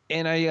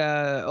 and I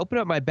open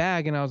up my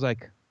bag, and I was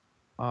like,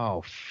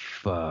 "Oh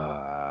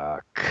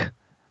fuck!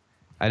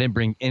 I didn't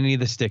bring any of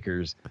the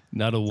stickers.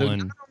 Not a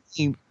one."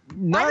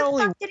 Why the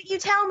fuck didn't you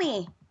tell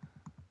me?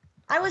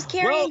 I was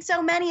carrying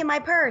so many in my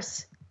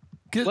purse.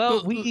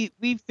 Well, we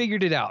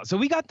figured it out. So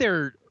we got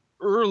there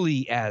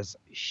early as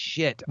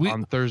shit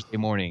on Thursday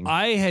morning.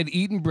 I had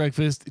eaten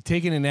breakfast,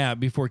 taken a nap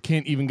before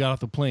Kent even got off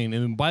the plane.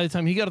 And by the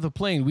time he got off the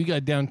plane, we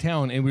got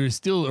downtown and we were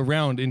still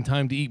around in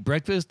time to eat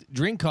breakfast,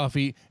 drink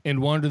coffee,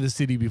 and wander the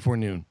city before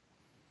noon.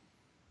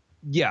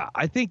 Yeah,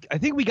 I think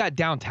we got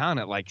downtown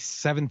at like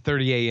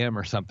 7:30 a.m.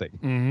 or something.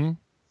 Mm-hmm.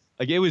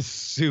 Like it was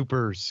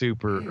super,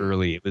 super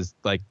early. It was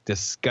like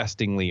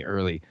disgustingly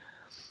early.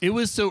 It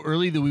was so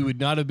early that we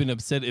would not have been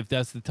upset if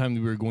that's the time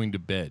that we were going to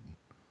bed.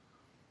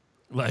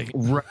 Like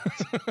right.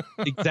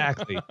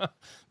 Exactly.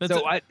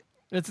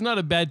 That's not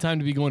a bad time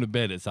to be going to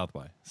bed at South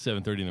by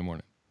 7:30 in the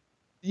morning.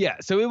 Yeah,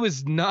 so it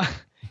was not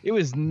It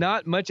was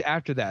not much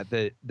after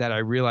that I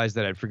realized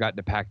that I'd forgotten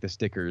to pack the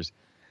stickers.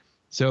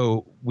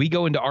 So we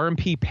go into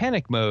RMP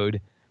panic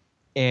mode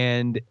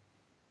and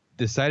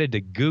decided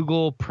to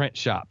Google print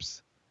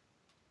shops.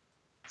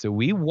 So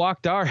we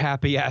walked our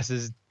happy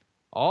asses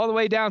all the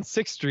way down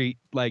 6th Street,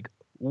 like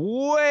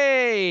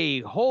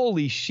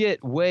holy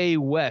shit, way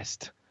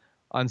west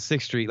on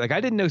 6th Street. Like, I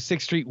didn't know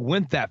 6th Street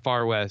went that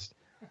far west,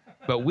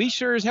 but we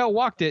sure as hell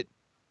walked it.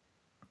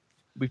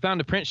 We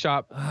found a print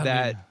shop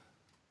that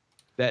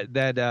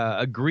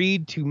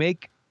agreed to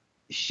make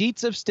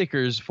sheets of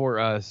stickers for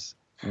us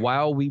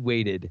while we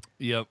waited.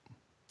 Yep.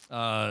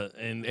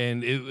 And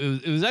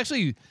it was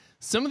actually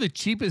some of the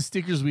cheapest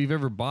stickers we've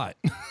ever bought.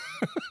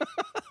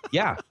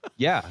 Yeah.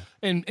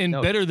 And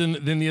better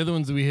than the other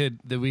ones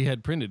that we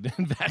had printed,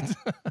 in fact.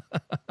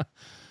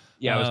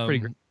 Yeah, it was pretty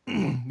great.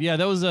 Yeah,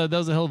 that was a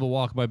hell of a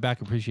walk. My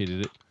back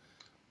appreciated it.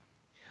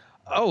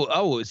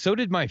 Oh, so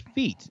did my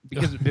feet,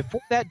 because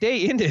before that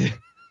day ended,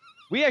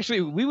 we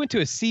went to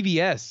a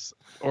CVS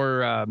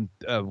or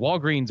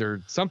Walgreens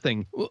or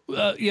something.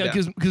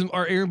 Because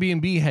our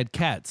Airbnb had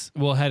cats.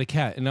 Well, had a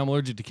cat, and I'm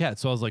allergic to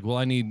cats. So I was like, well,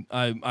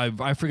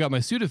 I forgot my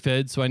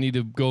Sudafed, so I need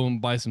to go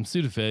and buy some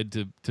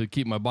Sudafed to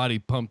keep my body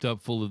pumped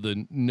up full of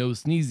the no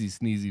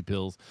sneezy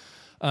pills.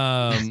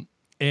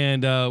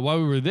 And while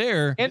we were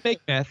there, and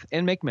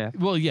make meth.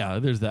 Well, yeah,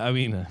 there's that. I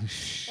mean,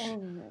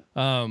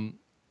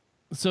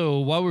 so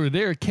while we were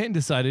there, Kent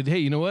decided, hey,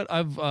 you know what?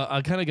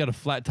 I kind of got a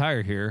flat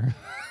tire here.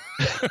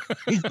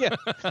 yeah,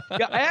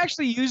 I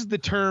actually used the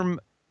term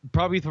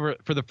probably for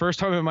the first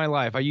time in my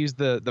life. I used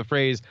the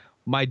phrase,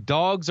 "My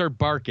dogs are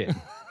barking,"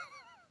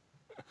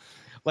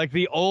 like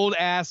the old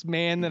ass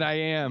man that I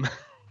am.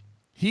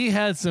 He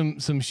had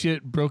some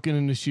shit broken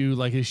in the shoe.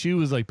 Like, his shoe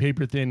was like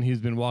paper thin. He's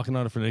been walking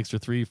on it for an extra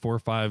 3, 4,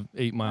 5,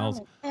 8 miles.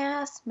 I'm an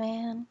ass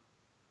man.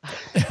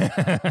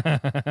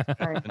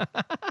 Sorry.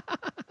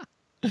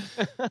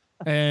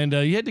 And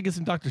you had to get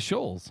some Dr.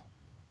 Scholl's.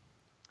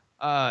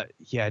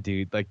 Yeah,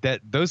 dude. Like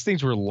that. Those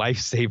things were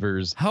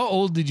lifesavers. How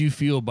old did you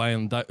feel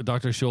buying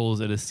Dr.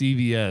 Scholl's at a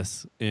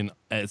CVS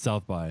at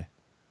South by?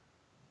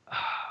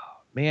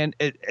 Man,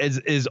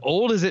 as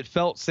old as it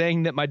felt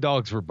saying that my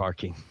dogs were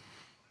barking.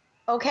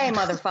 Okay,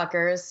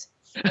 motherfuckers.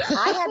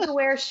 I had to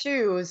wear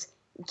shoes.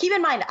 Keep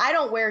in mind, I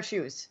don't wear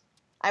shoes.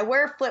 I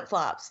wear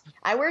flip-flops.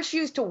 I wear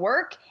shoes to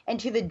work and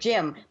to the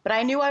gym, but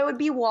I knew I would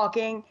be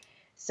walking,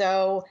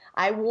 so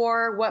I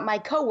wore what my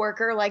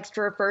coworker likes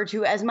to refer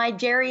to as my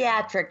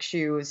geriatric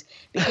shoes,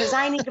 because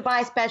I need to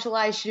buy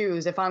specialized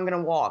shoes if I'm going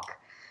to walk,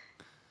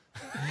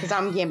 because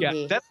I'm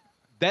gimpy. Yeah,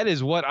 that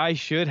is what I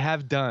should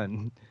have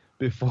done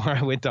before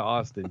I went to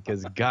Austin,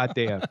 because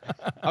goddamn,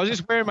 I was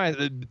just wearing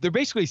they're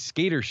basically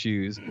skater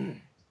shoes,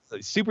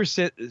 super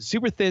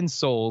thin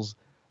soles,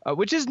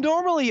 which is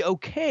normally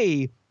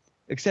okay,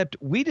 except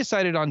we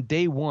decided on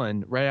day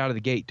one, right out of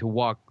the gate, to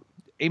walk.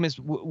 Amos,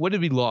 what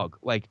did we log?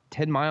 Like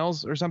 10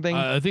 miles or something?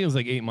 I think it was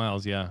like 8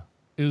 miles. Yeah,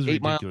 it was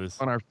 8 ridiculous.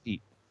 miles on our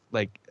feet.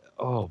 Like,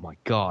 oh my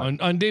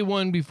god. On day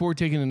one, before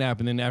taking a nap,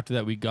 and then after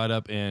that, we got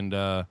up and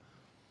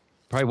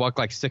probably walked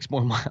like 6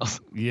 more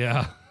miles.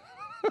 Yeah.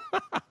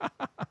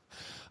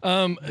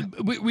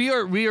 We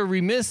are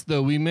remiss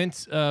though. We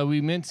meant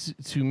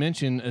to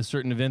mention a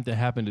certain event that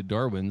happened at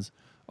Darwin's,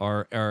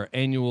 our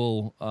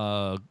annual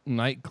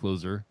night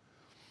closer.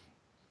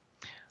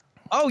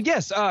 Oh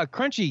yes,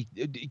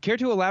 Krunchy. Care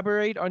to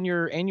elaborate on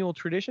your annual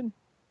tradition?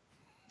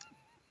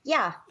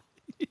 Yeah.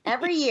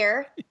 Every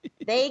year,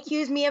 they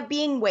accuse me of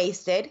being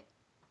wasted.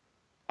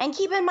 And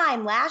keep in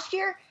mind, last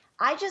year,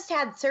 I just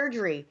had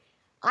surgery.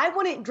 I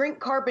wouldn't drink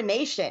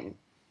carbonation.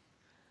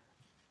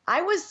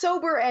 I was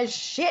sober as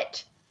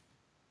shit.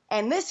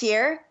 And this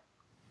year,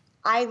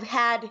 I've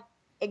had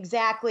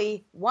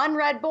exactly 1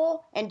 Red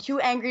Bull and 2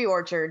 Angry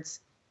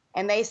Orchards.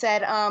 And they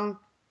said, I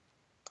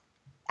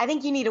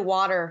think you need a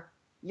water.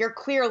 You're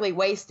clearly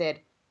wasted.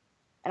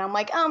 And I'm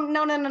like,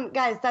 no,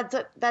 guys, that's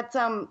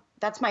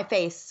my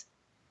face.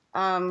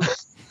 I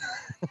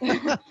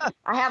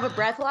have a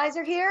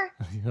breathalyzer here.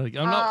 You're like,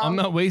 I'm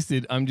not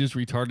wasted. I'm just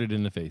retarded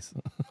in the face.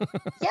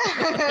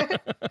 Yeah.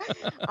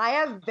 I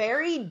have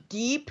very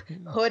deep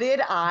hooded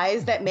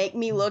eyes that make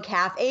me look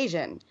half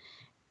Asian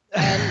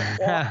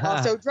and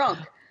also drunk.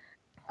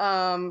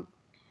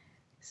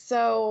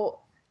 So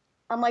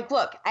I'm like,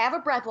 look, I have a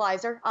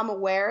breathalyzer. I'm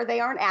aware they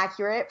aren't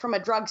accurate from a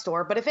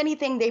drugstore, but if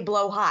anything, they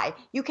blow high.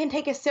 You can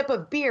take a sip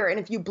of beer, and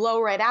if you blow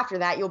right after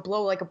that, you'll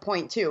blow like a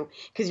 0.2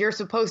 because you're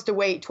supposed to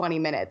wait 20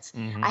 minutes.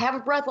 Mm-hmm. I have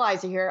a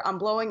breathalyzer here. I'm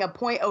blowing a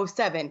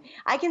 0.07.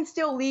 I can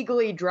still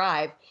legally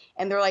drive.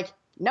 And they're like,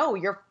 no,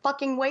 you're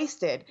fucking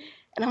wasted.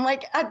 And I'm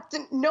like,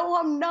 no,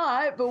 I'm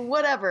not, but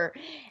whatever.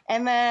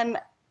 And then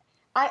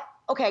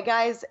okay,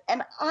 guys,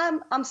 and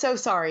I'm so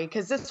sorry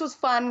because this was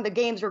fun. The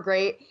games were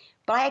great.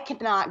 But I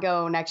cannot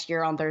go next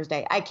year on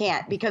Thursday. I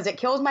can't because it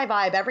kills my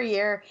vibe every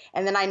year.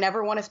 And then I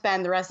never want to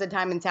spend the rest of the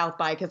time in South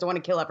by because I want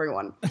to kill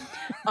everyone.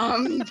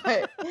 I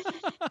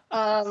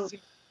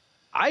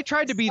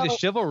tried to be the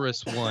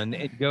chivalrous one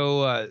and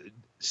go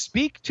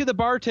speak to the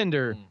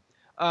bartender.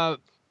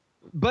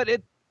 But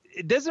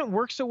it doesn't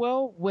work so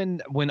well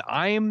when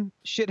I am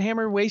shit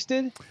hammered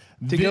wasted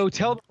to go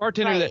tell the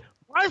bartender that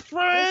my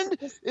friend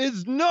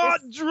is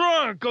not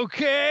drunk,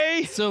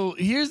 okay? So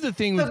here's the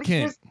thing with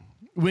Kent.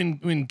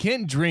 When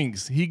Kent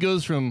drinks, he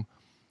goes from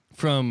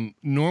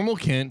normal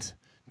Kent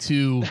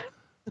to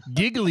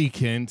giggly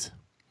Kent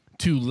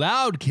to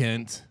loud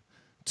Kent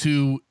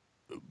to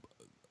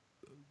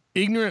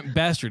ignorant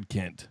bastard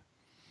Kent.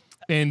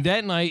 And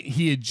that night,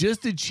 he had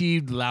just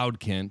achieved loud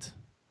Kent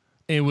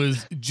and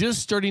was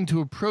just starting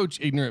to approach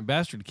ignorant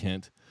bastard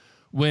Kent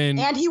when...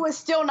 And he was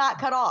still not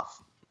cut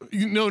off.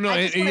 No,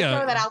 I just want to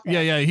throw that out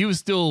there. Yeah, he was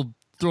still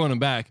throwing him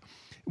back.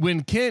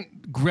 When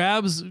Kent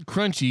grabs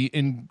Krunchy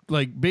and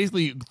like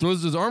basically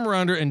throws his arm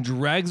around her and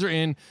drags her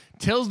in,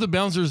 tells the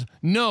bouncers,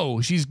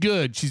 no, she's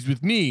good, she's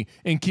with me,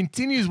 and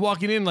continues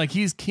walking in like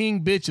he's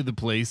king bitch of the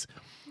place,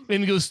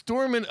 and goes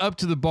storming up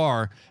to the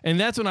bar. And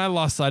that's when I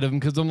lost sight of him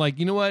because I'm like,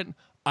 you know what?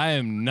 I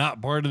am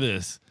not part of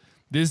this.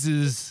 This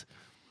is...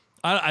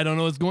 I don't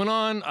know what's going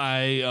on.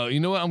 You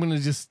know what? I'm going to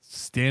just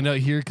stand out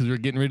here because we're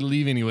getting ready to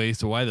leave anyway.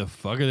 So why the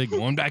fuck are they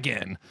going back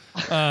in?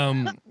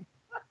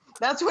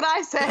 That's what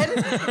I said.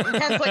 And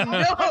Ken's like,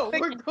 no,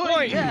 we're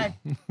going back.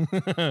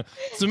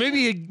 So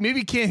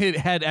maybe Kent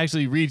had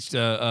actually reached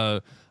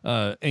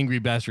angry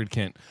bastard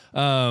Kent.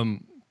 Well,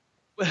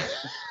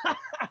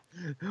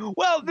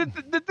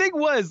 the thing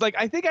was, like,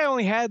 I think I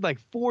only had like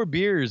 4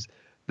 beers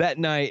that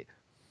night,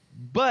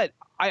 but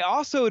I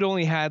also had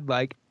only had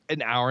like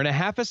an hour and a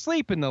half of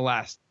sleep in the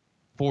last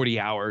 40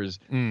 hours.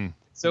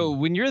 So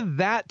when you're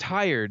that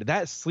tired,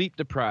 that sleep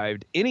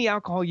deprived, any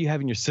alcohol you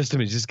have in your system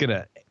is just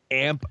gonna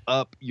amp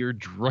up your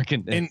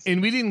drunkenness.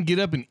 And we didn't get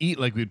up and eat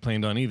like we'd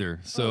planned on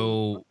either.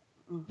 So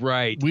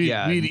right,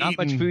 we'd not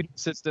much food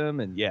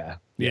system, and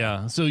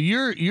yeah. So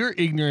your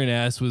ignorant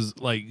ass was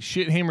like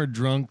shit hammered,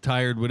 drunk,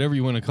 tired, whatever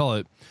you want to call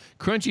it.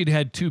 Crunchy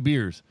had 2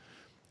 beers.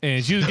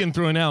 And she was getting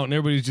thrown out, and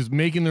everybody's just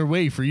making their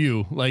way for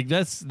you. Like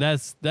that's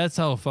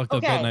how fucked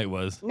up that night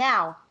was.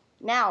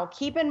 Now,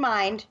 keep in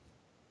mind,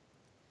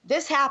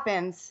 this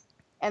happens,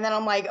 and then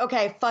I'm like,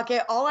 okay, fuck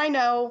it. All I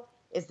know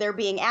is they're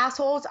being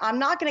assholes. I'm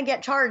not gonna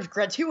get charged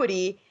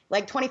gratuity,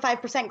 like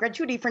 25%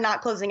 gratuity for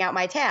not closing out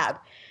my tab.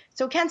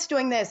 So Kent's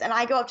doing this, and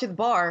I go up to the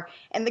bar,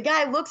 and the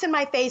guy looks in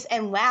my face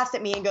and laughs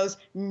at me and goes,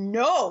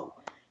 "No,"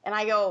 and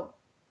I go,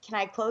 "Can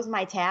I close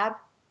my tab?"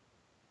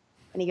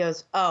 And he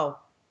goes, "Oh.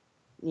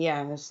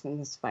 Yeah, that's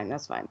fine.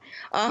 That's fine."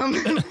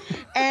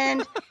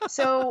 And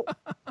so,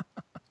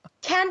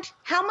 Kent,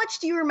 how much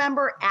do you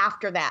remember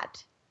after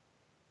that?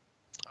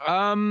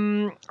 I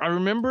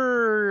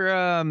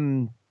remember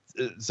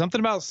something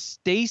about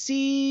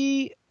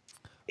Stacy,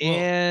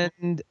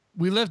 and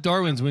we left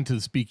Darwin's, went to the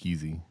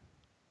Speakeasy.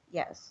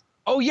 Yes.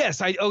 Oh yes,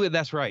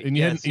 that's right. And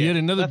you had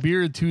another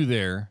beer or 2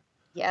 there.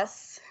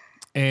 Yes.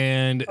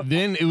 And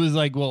then it was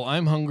like, well,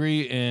 I'm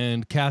hungry,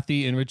 and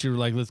Kathy and Richard were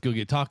like, let's go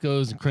get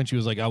tacos, and Crunchy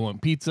was like, I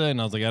want pizza,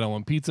 and I was like, I don't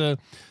want pizza.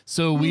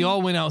 So we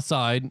all went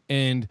outside,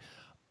 and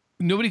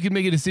nobody could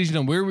make a decision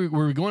on where we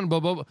were going, blah,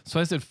 blah, blah. So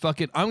I said,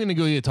 fuck it, I'm going to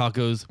go get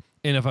tacos,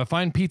 and if I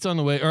find pizza on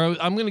the way, or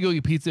I'm going to go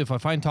get pizza, if I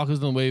find tacos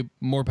on the way,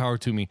 more power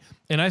to me.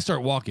 And I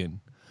start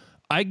walking.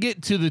 I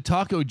get to the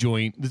taco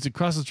joint that's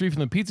across the street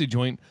from the pizza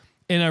joint,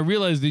 and I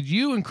realized that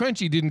you and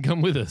Crunchy didn't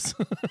come with us.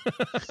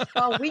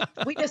 Oh,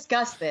 we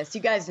discussed this. You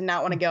guys did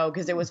not want to go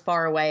because it was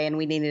far away and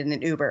we needed an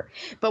Uber.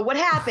 But what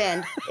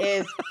happened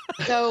is,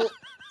 so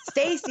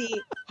Stacy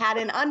had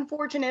an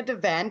unfortunate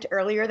event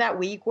earlier that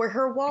week where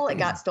her wallet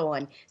got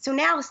stolen. So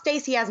now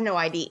Stacy has no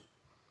ID.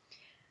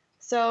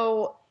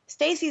 So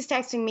Stacy's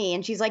texting me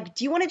and she's like,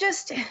 do you want to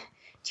just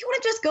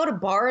go to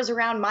bars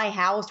around my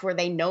house where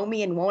they know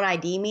me and won't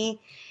ID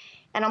me?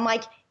 And I'm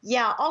like,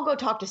 yeah, I'll go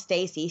talk to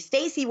Stacy.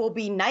 Stacy will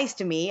be nice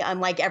to me,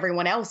 unlike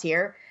everyone else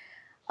here.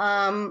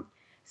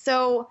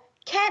 So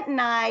Kent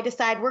and I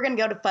decide we're going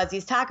to go to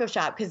Fuzzy's Taco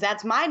Shop because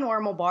that's my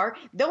normal bar.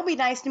 They'll be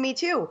nice to me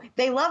too.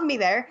 They love me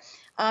there.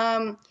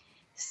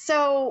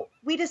 So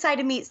we decide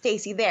to meet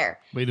Stacy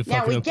there.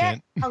 Now we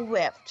get a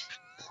lift.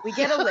 We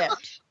get a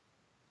lift.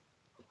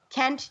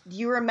 Kent, do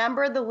you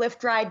remember the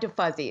lift ride to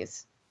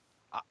Fuzzy's?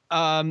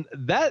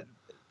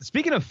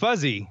 Speaking of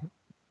Fuzzy...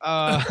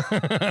 we're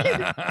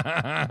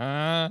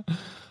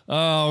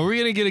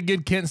gonna get a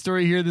good Kent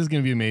story here. This is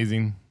gonna be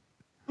amazing.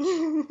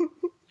 This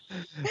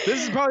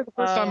is probably the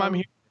first time I'm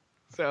here.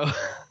 So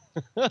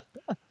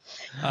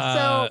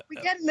we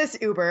get in this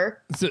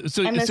Uber. So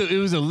it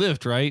was a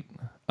Lyft, right?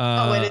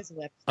 It is a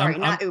Lyft. Sorry,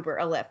 not Uber,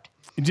 a Lyft.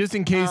 Just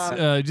in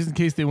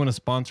case they want to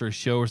sponsor a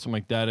show or something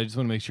like that, I just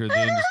want to make sure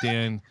they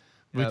understand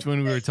which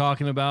one we were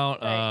talking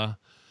about. Right.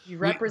 You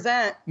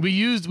represent. We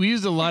used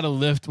a lot of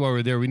Lyft while we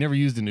were there. We never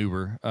used an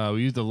Uber.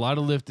 We used a lot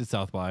of Lyft at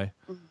South by.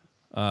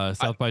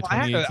 South by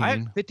 2018. I have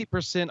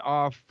 50%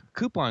 off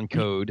coupon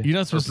code. You're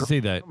not supposed to say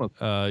that.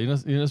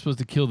 You're not supposed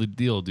to kill the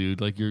deal,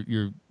 dude. Like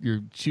you're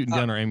shooting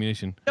down our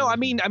ammunition. No, I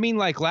mean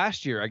like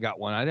last year I got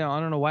one. I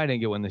don't know why I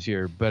didn't get one this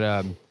year,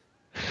 but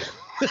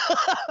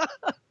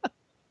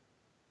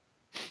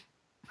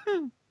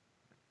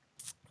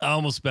I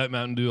almost spat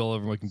Mountain Dew all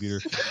over my computer.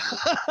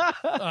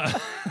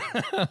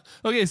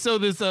 Okay, so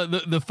this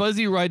the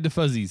fuzzy ride to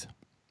Fuzzies.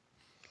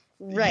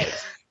 Right.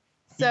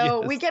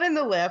 So Yes. we get in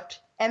the lift,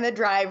 and the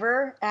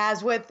driver,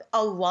 as with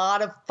a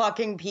lot of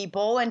fucking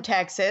people in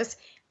Texas,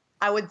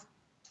 I would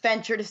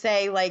venture to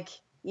say, like,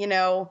 you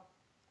know,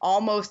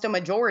 almost a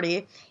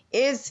majority,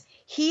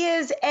 he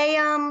is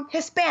a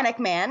Hispanic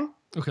man.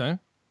 Okay.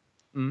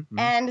 Mm-hmm.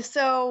 And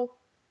so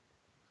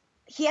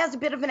he has a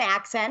bit of an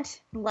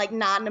accent, like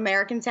not an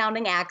American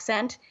sounding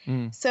accent.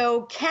 Mm.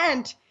 So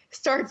Kent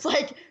starts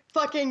like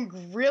fucking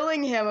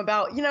grilling him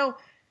about, you know,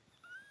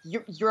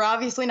 you're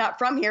obviously not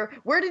from here.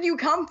 Where did you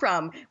come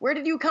from? Where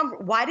did you come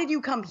from? Why did you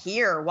come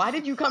here? Why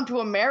did you come to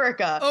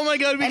America? Oh my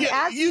God,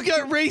 you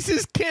got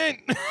racist Kent.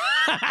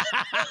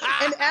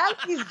 And as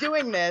he's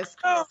doing this,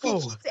 he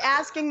keeps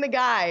asking the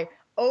guy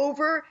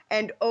over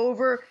and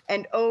over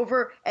and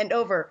over and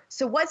over.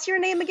 So what's your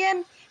name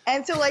again?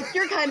 And so like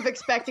you're kind of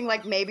expecting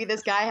like maybe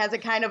this guy has a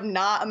kind of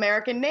not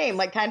American name,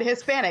 like kind of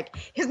Hispanic.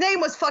 His name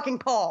was fucking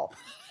Paul.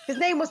 His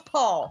name was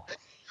Paul.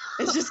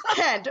 It's just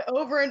Kent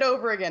over and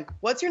over again.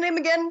 What's your name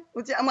again?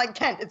 I'm like,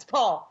 Kent, it's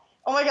Paul.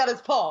 Oh my God,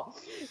 it's Paul.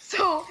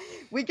 So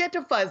we get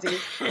to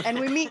Fuzzy's and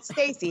we meet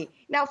Stacy.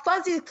 Now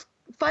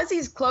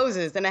Fuzzy's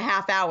closes in a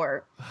half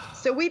hour.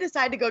 So we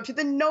decide to go to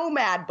the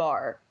Nomad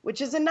Bar,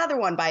 which is another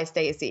one by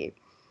Stacy.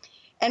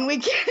 And we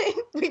get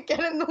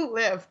in the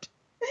lift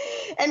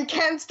and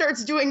Kent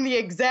starts doing the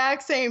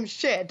exact same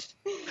shit.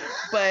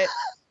 But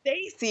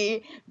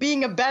Stacy,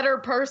 being a better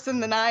person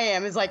than I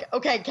am, is like,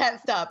 okay,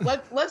 Kent, stop.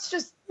 Let's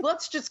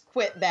just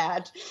quit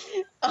that.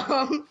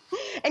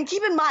 And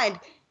keep in mind,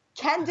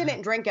 Kent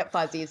didn't drink at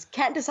Fuzzy's.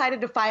 Kent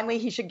decided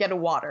he should get a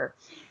water.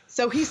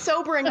 So he's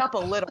sobering up a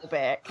little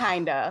bit,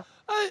 kinda.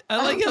 I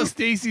like how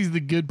Stacy's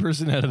the good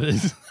person out of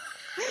this.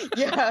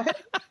 Yeah.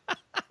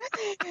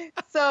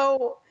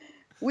 So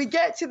we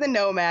get to the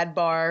Nomad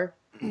Bar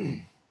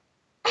and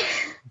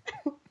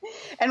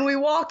we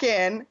walk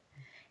in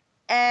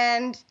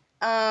and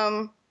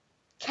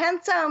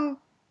Kent's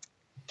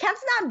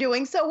not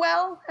doing so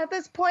well at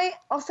this point.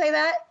 I'll say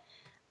that.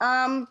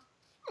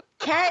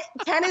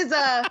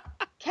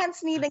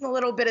 Kent's needing a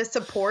little bit of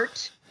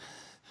support.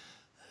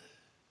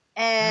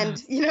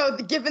 And, you know,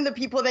 given the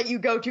people that you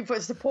go to for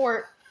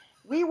support,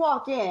 we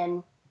walk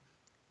in.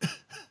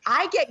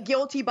 I get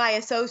guilty by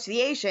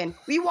association.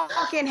 We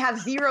walk in, have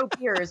 0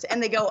 beers,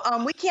 and they go,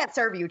 we can't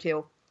serve you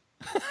two.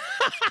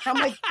 I'm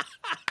like,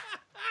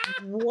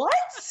 what?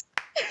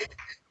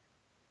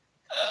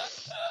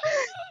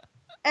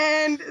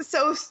 And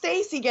so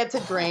Stacy gets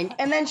a drink,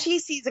 and then she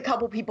sees a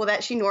couple people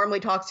that she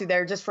normally talks to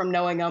there just from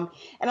knowing them.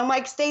 And I'm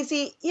like,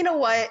 Stacy, you know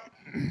what?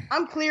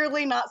 I'm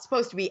clearly not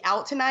supposed to be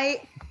out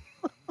tonight.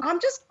 I'm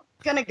just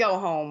going to go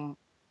home.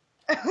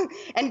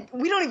 And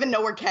we don't even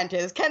know where Kent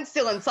is. Kent's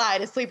still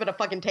inside, asleep at a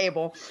fucking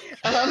table.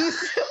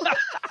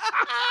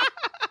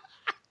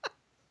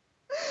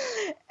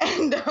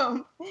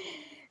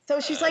 So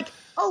she's like,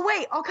 oh,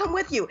 wait, I'll come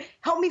with you.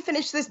 Help me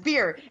finish this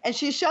beer. And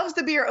she shoves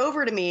the beer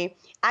over to me.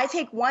 I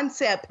take one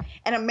sip,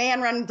 and a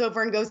man runs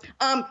over and goes,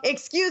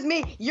 excuse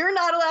me, you're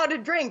not allowed to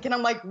drink. And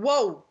I'm like,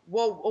 whoa,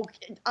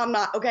 okay, I'm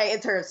not. Okay,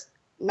 it's hers.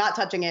 I'm not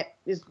touching it.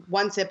 Just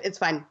one sip. It's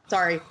fine.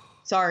 Sorry.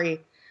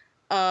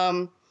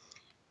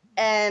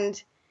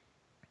 And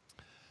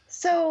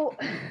so...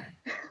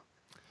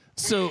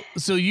 So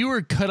you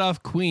were cut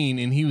off queen,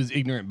 and he was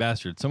ignorant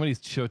bastard. Somebody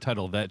show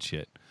title that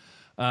shit.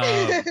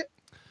 Oh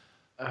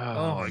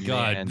my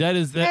God, that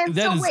is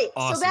awesome.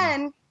 So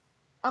then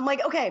I'm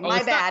like, okay,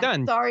 my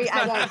bad. Sorry,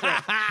 I won't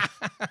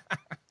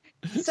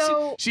drink.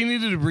 So she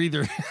needed a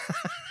breather,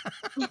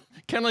 kind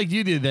of like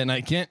you did that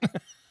night, Kent.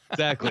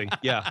 Exactly.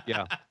 Yeah.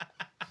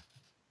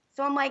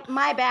 So I'm like,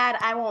 my bad,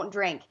 I won't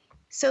drink.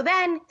 So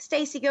then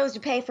Stacy goes to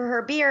pay for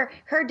her beer.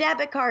 Her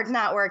debit card's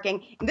not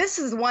working. This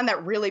is the one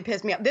that really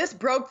pissed me off. This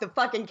broke the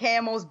fucking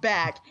camel's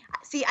back.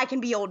 See, I can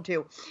be old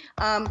too.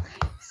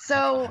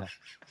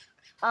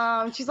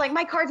 She's like,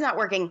 my card's not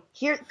working.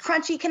 Here,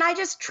 Krunchy, can I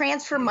just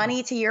transfer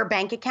money to your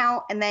bank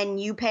account and then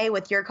you pay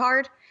with your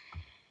card?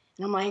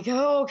 And I'm like,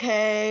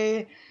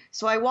 okay.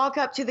 So I walk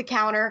up to the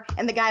counter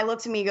and the guy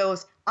looks at me and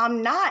goes,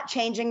 I'm not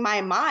changing my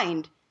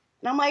mind.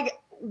 And I'm like,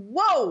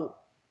 whoa.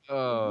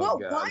 Oh,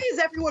 God. Why is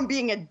everyone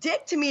being a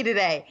dick to me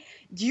today?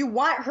 Do you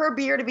want her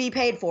beer to be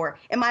paid for?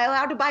 Am I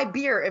allowed to buy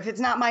beer if it's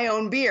not my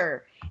own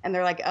beer? And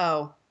they're like,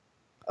 oh,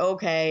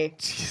 okay.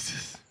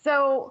 Jesus.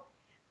 So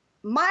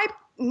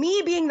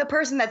me being the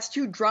person that's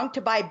too drunk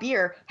to buy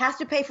beer has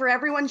to pay for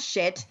everyone's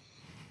shit.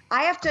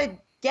 I have to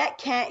get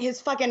Kent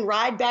his fucking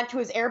ride back to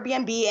his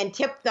Airbnb and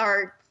tip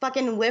our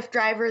fucking Lyft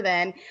driver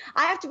then.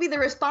 I have to be the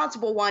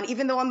responsible one,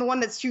 even though I'm the one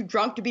that's too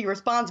drunk to be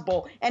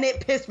responsible, and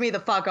it pissed me the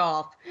fuck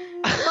off.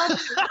 Fuck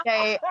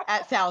Thursday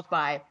at South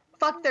by.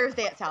 Fuck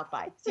Thursday at South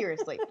by.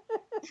 Seriously.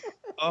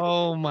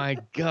 Oh my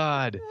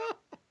God.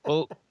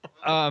 Well,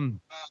 I'm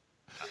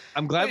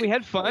glad we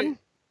had fun.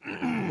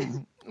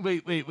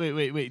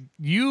 Wait.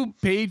 You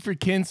paid for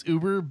Kent's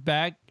Uber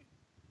back?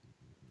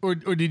 Or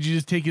did you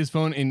just take his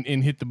phone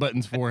and hit the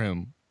buttons for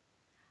him?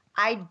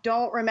 I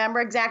don't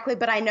remember exactly,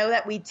 but I know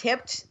that we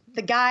tipped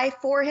the guy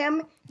for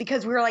him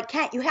because we were like,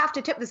 Kent, you have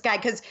to tip this guy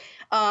because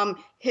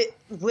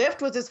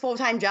Lyft was his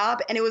full-time job,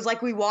 and it was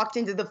like we walked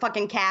into the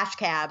fucking cash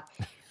cab.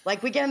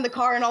 Like, we get in the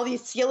car and all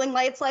these ceiling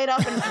lights light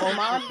up and home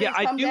on. Yeah,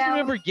 I do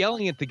remember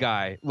yelling at the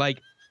guy,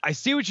 like, I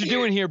see what you're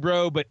doing here,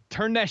 bro, but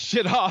turn that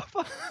shit off.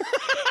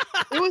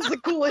 It was the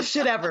coolest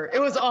shit ever.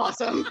 It was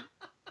awesome.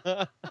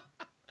 The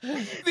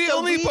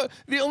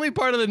only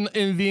part of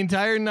the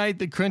entire night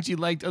that Krunchy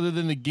liked, other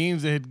than the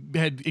games that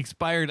had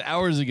expired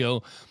hours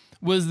ago,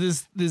 was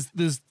this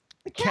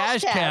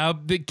cash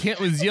cab that Kent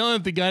was yelling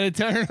at the guy to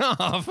turn it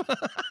off.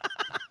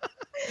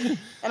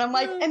 And I'm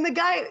like, and the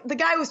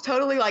guy was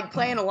totally like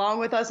playing along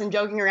with us and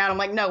joking around. I'm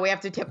like, no, we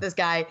have to tip this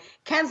guy.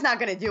 Ken's not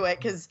going to do it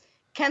because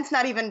Kent's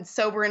not even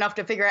sober enough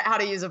to figure out how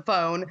to use a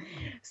phone.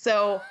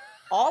 So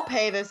I'll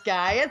pay this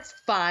guy. It's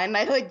fine.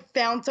 I like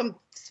found some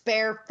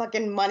spare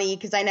fucking money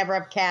because I never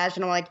have cash.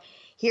 And I'm like,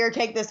 here,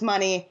 take this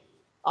money.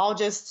 I'll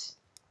just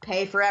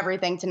pay for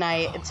everything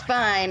tonight. It's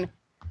fine.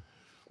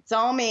 It's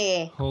all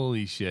me.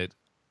 Holy shit.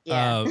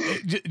 Yeah.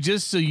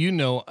 Just so you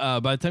know, by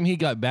the time he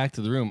got back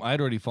to the room, I'd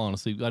already fallen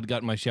asleep. I'd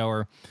gotten my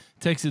shower,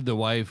 texted the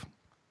wife,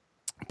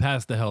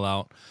 passed the hell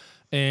out,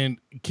 and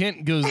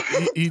Kent goes.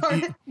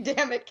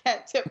 Damn it,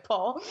 Kent, tip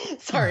Paul.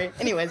 Sorry.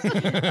 Anyways.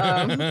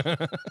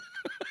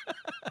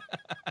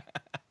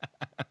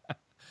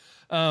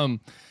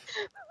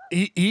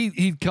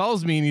 He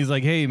calls me and he's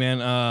like, "Hey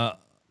man,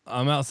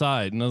 I'm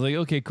outside," and I was like,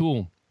 "Okay,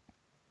 cool."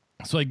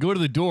 So I go to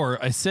the door.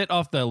 I set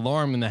off the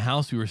alarm in the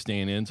house we were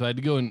staying in, so I had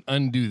to go and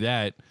undo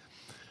that.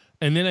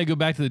 And then I go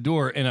back to the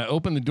door and I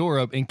open the door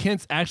up, and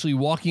Kent's actually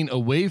walking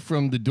away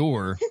from the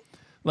door,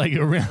 like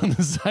around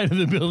the side of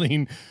the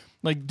building,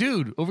 like,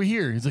 dude, over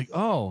here. He's like,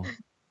 "Oh,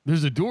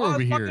 there's a door over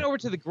here." I was walking over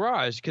to the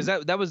garage because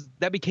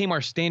that became our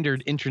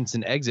standard entrance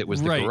and exit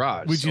was the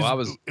garage. I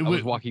was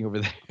walking over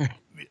there.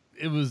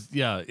 It was,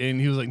 yeah,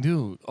 and he was like,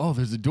 "Dude, oh,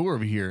 there's a door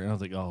over here," and I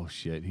was like, "Oh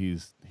shit,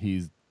 he's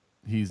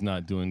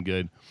not doing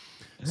good."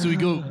 So we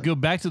go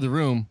back to the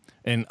room,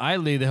 and I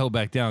lay the hell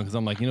back down because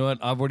I'm like, you know what?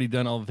 I've already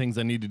done all the things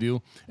I need to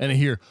do. And I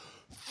hear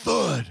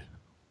thud.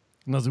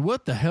 And I was like,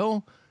 what the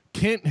hell?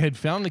 Kent had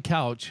found the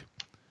couch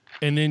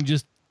and then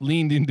just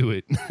leaned into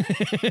it.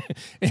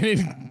 And it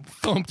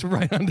thumped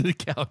right onto the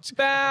couch.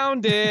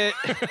 Found it.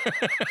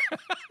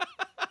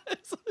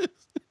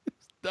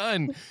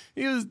 Done.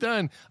 He was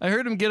done. I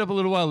heard him get up a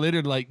little while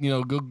later to, like, you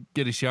know, go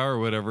get a shower or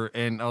whatever.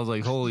 And I was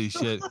like, holy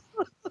shit.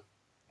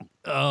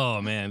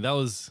 Oh, man, that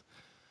was...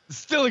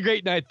 Still a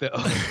great night, though.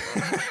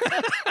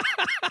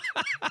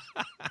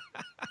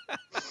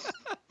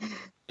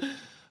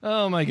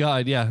 Oh my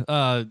God, yeah.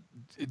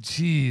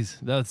 Jeez,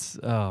 that's,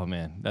 oh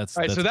man, that's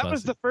all right. That's so that classic.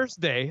 was the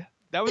first day.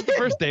 That was the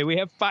first day. We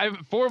have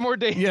 4 more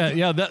days.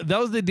 Yeah. That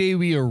was the day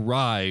we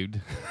arrived.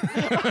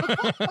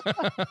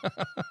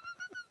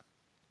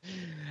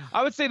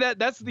 I would say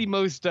that's the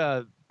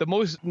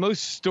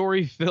most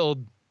story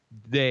filled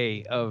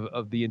day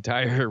of the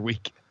entire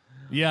week.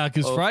 Yeah,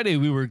 because Friday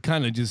we were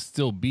kind of just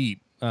still beat.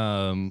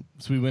 So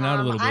we went out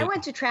a little bit. I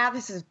went to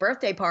Travis's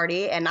birthday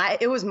party, and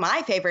it was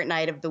my favorite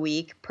night of the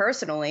week,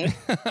 personally.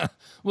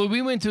 Well,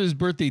 we went to his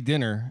birthday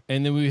dinner,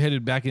 and then we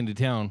headed back into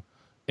town,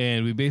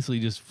 and we basically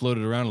just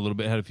floated around a little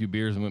bit, had a few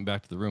beers, and went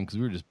back to the room because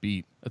we were just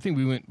beat. I think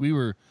we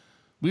were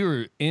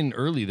in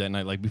early that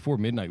night, like before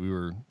midnight. We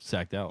were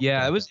sacked out.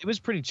 Yeah, it was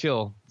pretty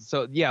chill.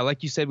 So yeah,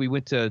 like you said, we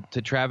went to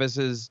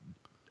Travis's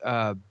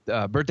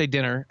birthday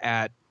dinner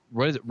at,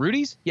 what is it,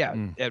 Rudy's? Yeah,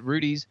 at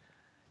Rudy's.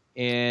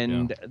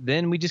 And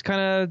then we just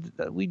kind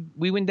of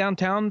we went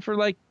downtown for,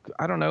 like,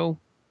 I don't know,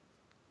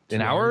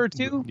 an hour or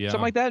two, something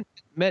like that.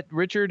 Met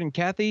Richard and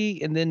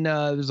Kathy, and then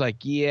it was like,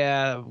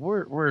 yeah,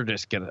 we're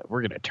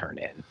gonna turn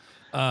in.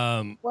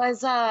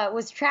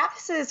 Was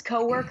Travis's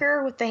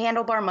coworker with the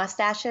handlebar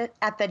mustache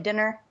at the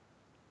dinner?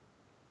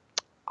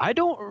 I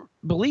don't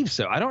believe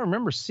so. I don't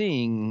remember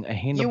seeing a handlebar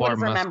mustache. You would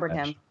have remembered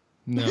him.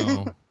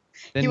 No.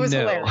 He was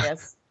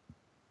hilarious.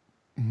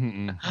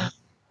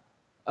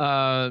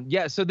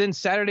 Yeah, so then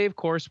Saturday, of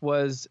course,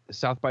 was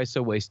South by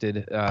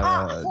SXSW.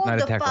 Hold Night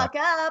the Attack fuck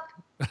up.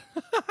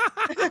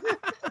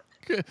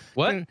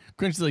 What?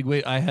 Crunchy's like,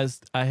 wait, I has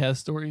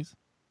stories.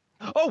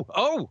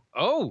 Oh,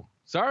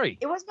 sorry.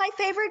 It was my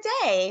favorite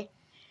day.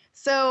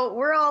 So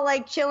we're all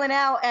like chilling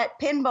out at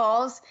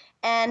Pinballs,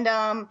 and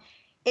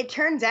it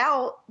turns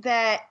out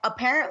that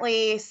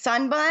apparently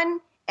Sunbun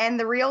and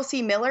the Real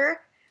C. Miller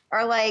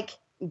are like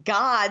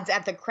gods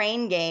at the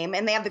crane game,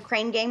 and they have the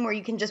crane game where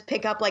you can just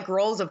pick up like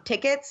rolls of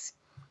tickets.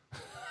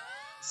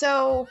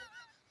 So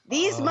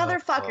these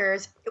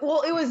motherfuckers,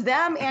 well, it was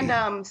them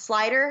and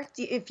Slider,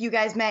 if you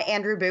guys met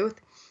Andrew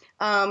Booth.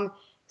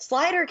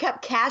 Slider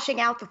kept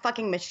cashing out the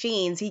fucking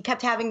machines. He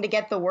kept having to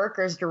get the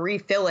workers to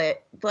refill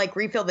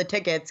the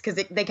tickets because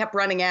they kept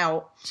running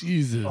out.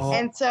 Jesus.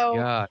 And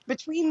so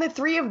between the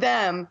three of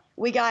them,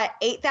 we got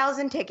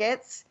 8,000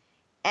 tickets,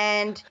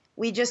 and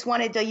we just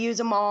wanted to use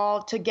them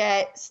all to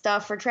get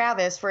stuff for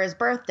Travis for his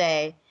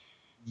birthday.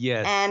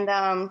 Yes.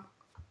 And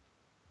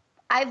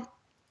I've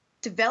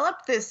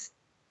developed this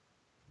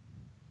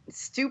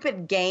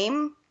stupid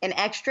game, an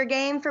extra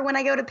game for when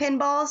I go to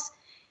Pinballs,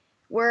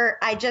 where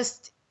I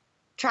just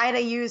try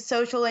to use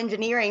social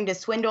engineering to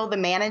swindle the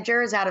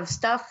managers out of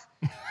stuff.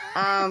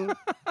 Of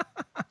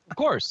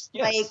course.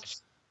 Yes. Like,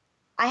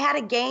 I had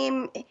a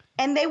game,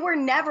 and they were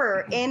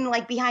never in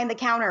like behind the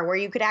counter where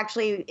you could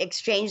actually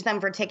exchange them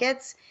for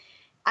tickets.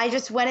 I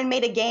just went and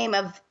made a game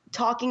of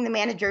talking the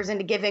managers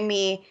into giving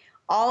me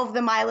all of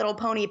the My Little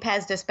Pony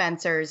Pez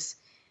dispensers,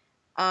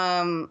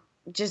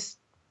 just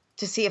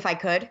to see if I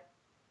could.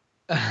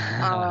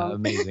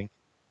 Amazing.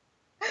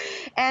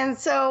 And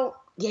so,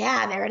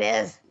 yeah, there it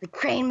is, the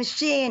crane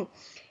machine.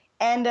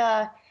 And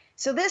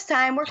so this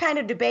time we're kind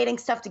of debating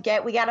stuff to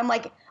get. We got him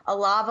like a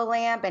lava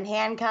lamp and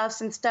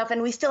handcuffs and stuff,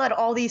 and we still had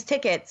all these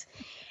tickets.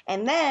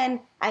 And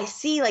then I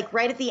see like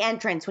right at the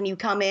entrance when you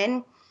come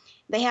in,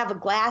 they have a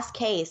glass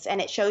case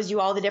and it shows you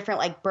all the different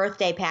like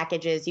birthday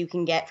packages you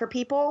can get for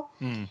people.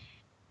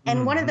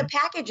 And one of the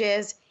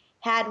packages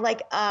had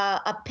like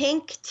a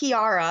pink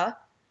tiara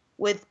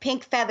with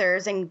pink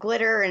feathers and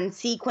glitter and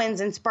sequins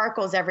and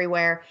sparkles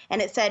everywhere.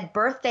 And it said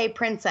birthday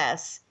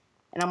princess.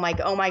 And I'm like,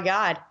 oh my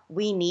God,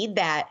 we need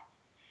that.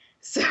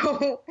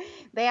 So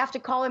they have to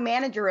call a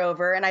manager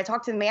over, and I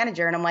talked to the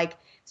manager and I'm like,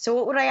 so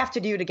what would I have to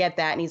do to get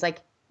that? And he's like,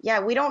 yeah,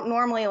 we don't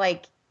normally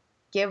like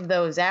give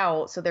those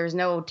out, so there's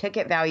no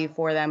ticket value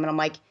for them. And I'm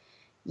like,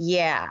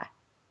 yeah,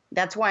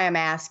 that's why I'm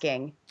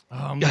asking.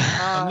 I'm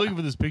looking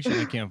for this picture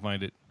and I can't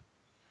find it.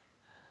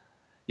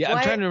 Yeah,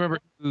 I'm trying to remember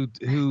who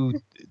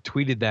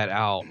tweeted that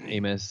out,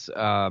 Amos.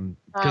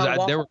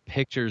 Because there were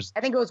pictures.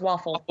 I think it was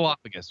Waffle.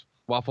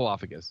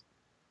 Waffleophagus.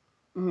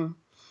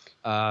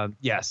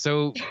 Yeah,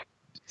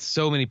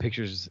 so many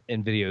pictures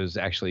and videos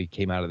actually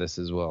came out of this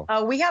as well.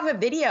 We have a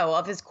video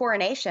of his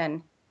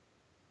coronation.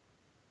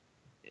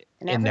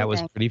 And that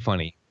was pretty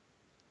funny.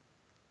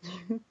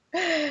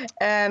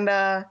 And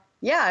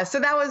yeah, so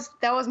that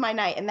was my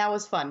night, and that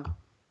was fun.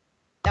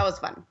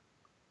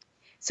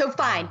 So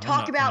fine,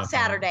 talk about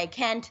Saturday,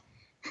 Kent.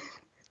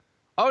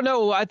 Oh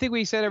no, I think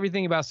we said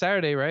everything about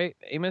Saturday, right,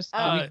 Amos?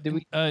 Did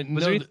we?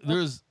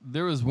 No,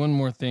 there was one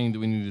more thing that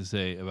we need to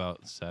say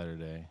about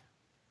Saturday.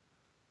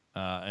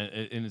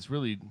 And it's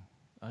really,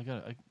 I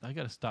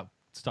gotta stop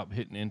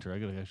hitting enter. I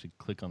gotta actually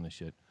click on this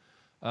shit.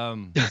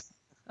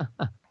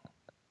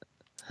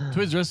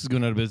 Toys R Us is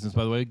going out of business,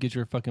 by the way. Get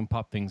your fucking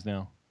pop things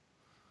now.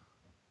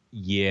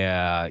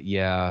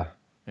 Yeah.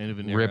 End of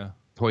an Rip era.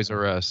 Toys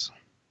R Us.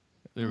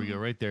 There we go,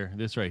 right there.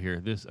 This right here.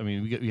 This, I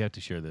mean, we have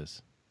to share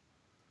this.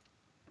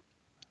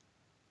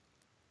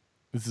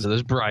 This is so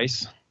there's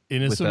Bryce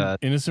in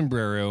a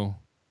sombrero.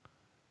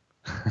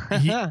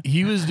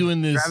 He was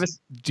doing this.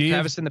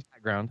 Travis in the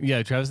background.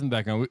 Yeah, Travis in the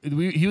background.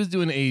 He was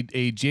doing a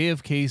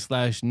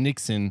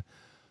JFK/Nixon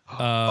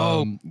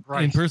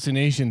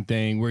impersonation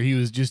thing where he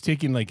was just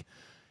taking like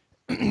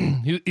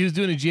he was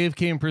doing a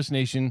JFK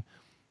impersonation,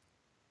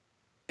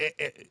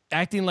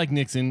 acting like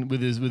Nixon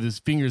with his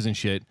fingers and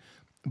shit.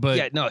 But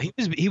yeah, no,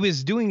 he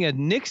was doing a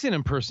Nixon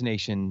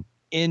impersonation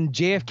in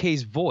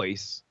JFK's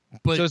voice.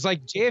 But, so it's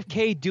like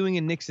JFK doing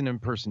a Nixon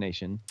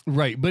impersonation,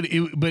 right? But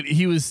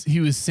he was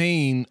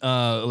saying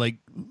like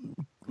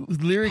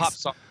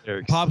lyrics,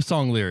 pop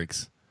song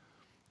lyrics,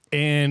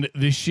 and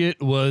the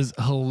shit was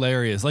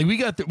hilarious. Like we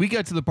got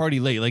to the party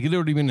late, like it had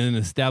already been an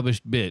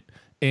established bit,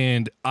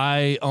 and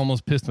I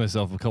almost pissed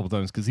myself a couple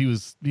times because he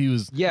was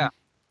yeah.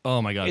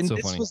 Oh my God, and so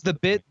this funny. Was the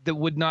bit that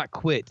would not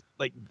quit.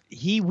 Like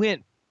he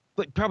went.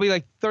 But probably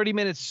like 30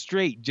 minutes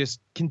straight, just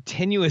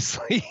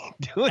continuously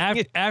doing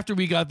it. After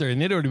we got there,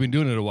 and they'd already been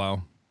doing it a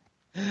while.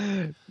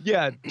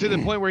 Yeah, to the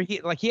point where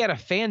he had a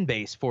fan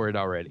base for it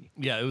already.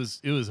 Yeah, it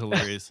was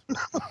hilarious.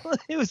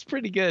 It was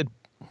pretty good.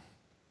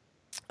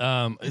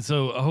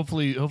 So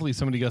hopefully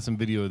somebody got some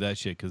video of that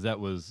shit because that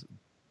was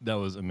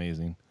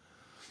amazing.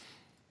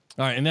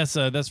 All right, and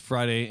that's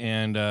Friday,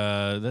 and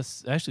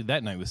that's actually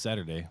that night was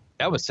Saturday.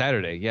 That was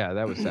Saturday. Yeah,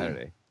 that was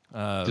Saturday.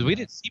 Because we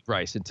didn't see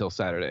Bryce until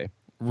Saturday.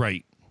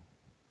 Right.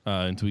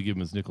 Until we give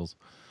him his nickels.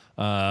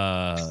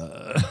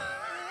 I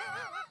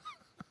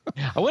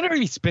wonder if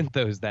he spent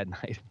those that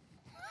night.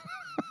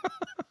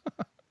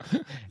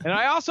 And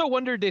I also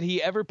wonder, did he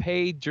ever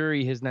pay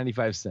Jury his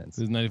 95 cents?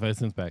 His 95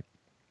 cents back.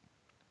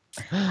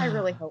 I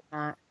really hope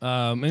not.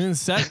 And then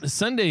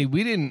Sunday,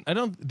 we didn't.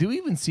 Do we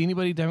even see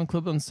anybody Diamond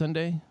Club on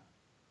Sunday?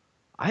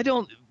 I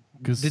don't.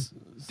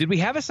 Did we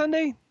have a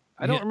Sunday?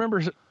 I don't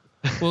remember.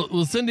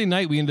 Well, Sunday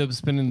night we ended up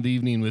spending the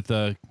evening with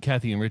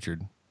Kathy and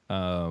Richard.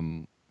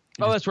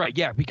 That's right.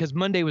 Yeah, because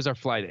Monday was our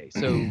fly day.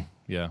 So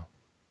yeah.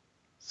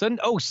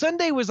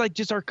 Sunday was like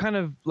just our kind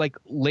of like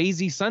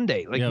lazy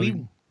Sunday. Like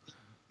we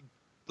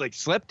like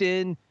slept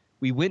in.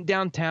 We went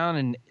downtown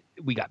and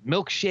we got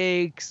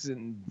milkshakes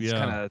and just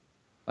kind of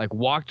like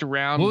walked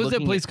around. What was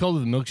that place called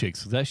with the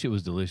milkshakes? That shit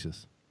was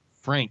delicious.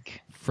 Frank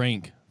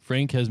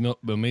has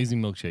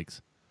amazing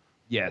milkshakes.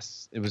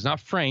 Yes, it was not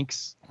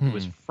Frank's. It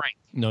was Frank.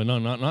 No,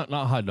 not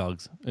hot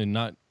dogs and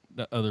not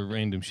other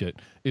random shit.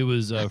 It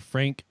was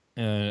Frank.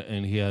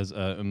 And he has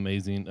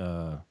amazing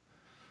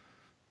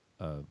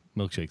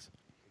milkshakes.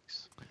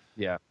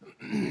 Yeah.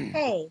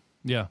 Hey.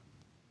 Yeah.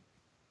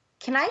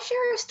 Can I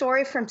share a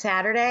story from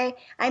Saturday?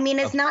 I mean,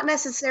 it's not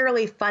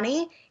necessarily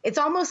funny. It's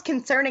almost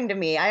concerning to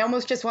me. I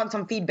almost just want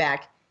some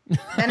feedback.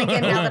 Then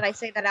again, now that I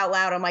say that out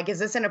loud, I'm like, is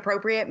this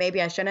inappropriate?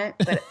 Maybe I shouldn't.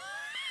 But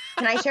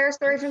can I share a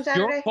story from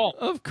Saturday? Your fault.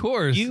 Of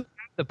course. You have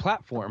the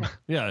platform.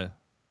 Yeah.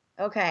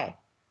 Okay.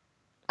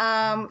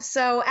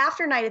 So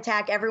after Night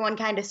Attack, everyone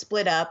kind of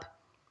split up.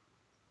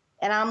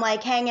 And I'm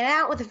like hanging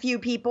out with a few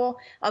people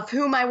of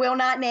whom I will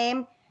not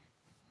name.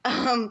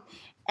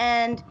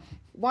 And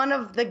one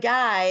of the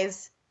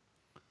guys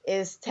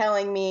is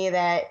telling me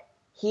that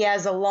he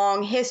has a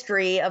long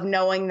history of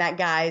knowing that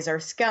guys are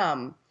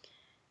scum.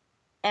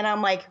 And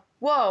I'm like,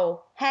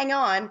 whoa, hang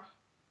on,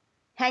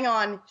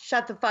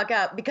 shut the fuck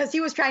up. Because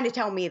he was trying to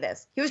tell me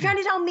this. He was trying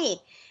to tell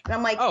me. And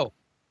I'm like, oh,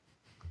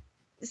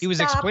 he was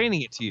stop.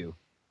 explaining it to you.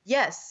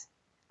 Yes.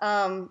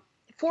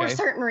 For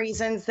certain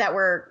reasons that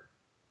were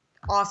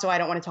also I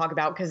don't want to talk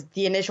about, because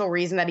the initial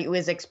reason that he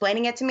was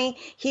explaining it to me,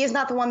 he is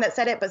not the one that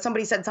said it, but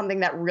somebody said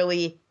something that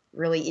really,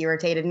 really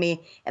irritated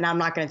me, and I'm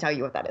not going to tell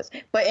you what that is.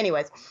 But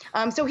anyways,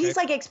 so he's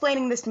like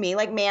explaining this to me,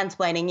 like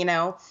mansplaining, you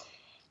know,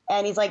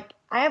 and he's like,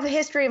 I have a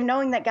history of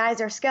knowing that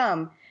guys are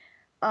scum.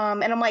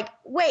 And I'm like,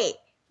 wait,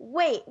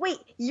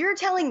 you're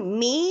telling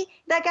me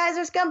that guys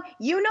are scum?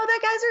 You know that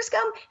guys are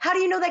scum? How do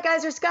you know that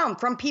guys are scum?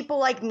 From people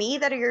like me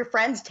that are your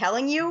friends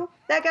telling you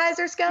that guys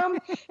are scum?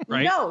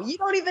 Right. No, you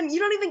don't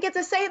even get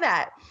to say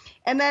that.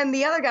 And then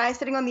the other guy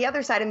sitting on the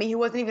other side of me, who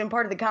wasn't even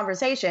part of the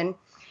conversation,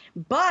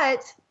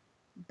 but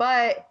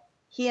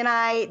he and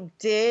I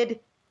did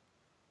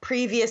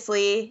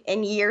previously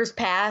in years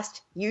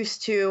past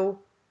used to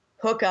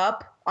hook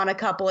up on a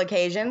couple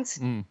occasions.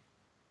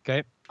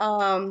 Okay.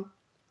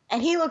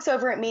 And he looks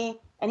over at me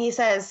and he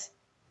says,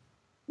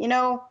 you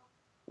know,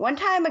 one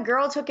time a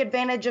girl had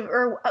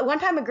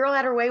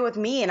her way with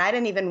me and I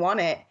didn't even want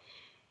it.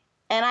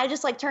 And I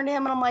just like turned to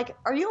him and I'm like,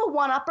 are you a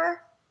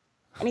one-upper?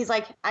 And he's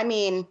like, I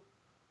mean,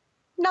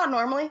 not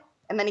normally.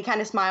 And then he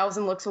kind of smiles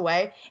and looks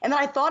away. And then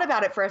I thought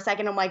about it for a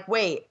second. I'm like,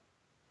 wait,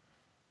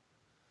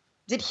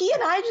 did he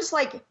and I just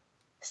like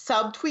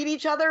subtweet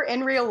each other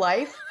in real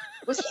life?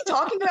 Was he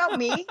talking about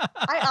me?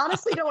 I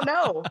honestly don't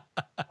know.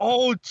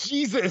 Oh,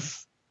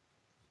 Jesus.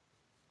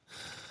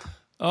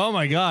 Oh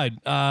my God.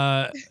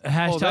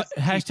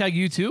 Hashtag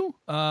you too.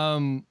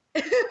 Right?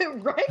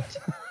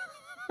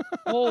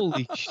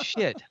 Holy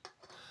shit.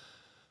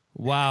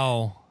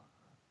 Wow.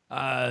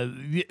 I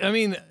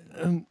mean,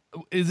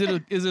 is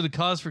it a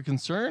cause for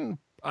concern?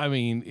 I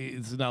mean,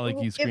 it's not like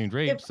he screamed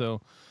rape,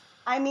 so.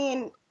 I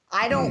mean,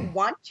 I don't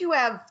want to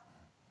have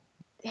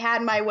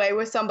had my way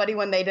with somebody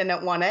when they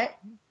didn't want it.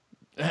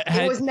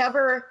 It was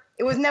never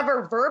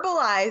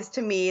verbalized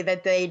to me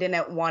that they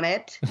didn't want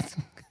it.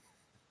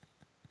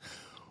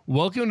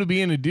 Welcome to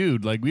being a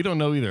dude. Like, we don't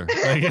know either.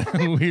 Like,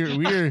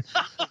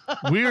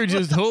 we're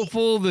just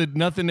hopeful that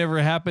nothing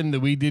ever happened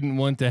that we didn't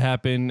want to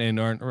happen, and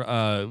aren't.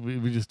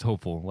 We're just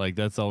hopeful. Like,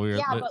 that's all we are.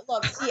 Yeah, but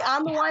look, see,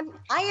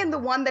 I am the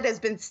one that has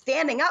been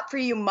standing up for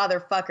you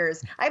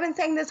motherfuckers. I've been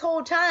saying this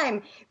whole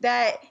time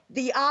that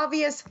the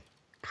obvious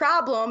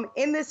problem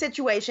in this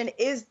situation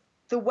is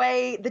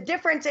the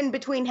difference in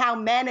between how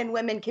men and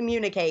women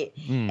communicate.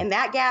 And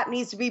that gap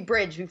needs to be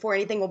bridged before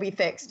anything will be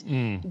fixed.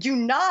 Do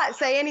not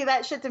say any of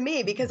that shit to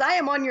me, because I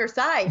am on your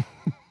side.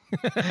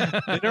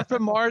 Men are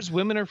from Mars,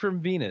 women are from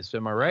Venus.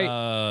 Am I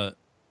right?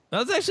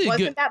 That's actually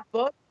Wasn't that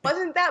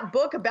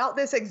book about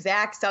this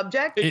exact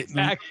subject?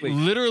 Exactly. It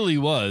literally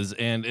was,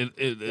 and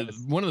it's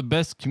one of the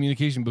best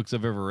communication books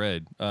I've ever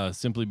read,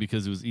 simply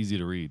because it was easy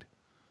to read.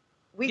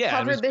 We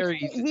covered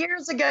this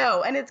years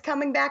ago, and it's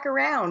coming back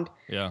around.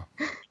 Yeah.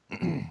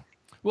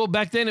 Well,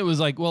 back then it was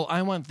like, well,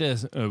 I want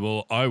this.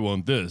 Well, I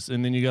want this.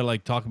 And then you got to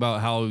like talk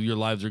about how your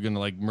lives are going to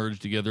like merge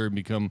together and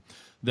become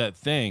that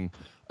thing.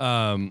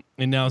 And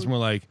now it's more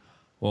like,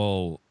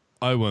 well,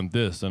 I want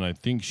this and I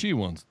think she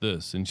wants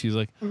this. And she's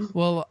like,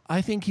 well,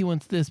 I think he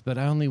wants this, but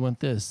I only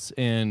want this.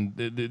 And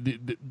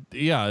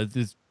yeah, it's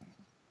just,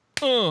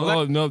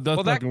 no, that's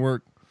not going to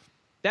work.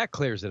 That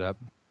clears it up.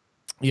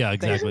 Yeah,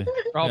 exactly.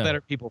 We're all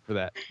better people for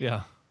that.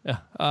 Yeah. Yeah.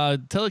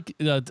 Not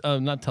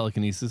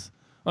telekinesis.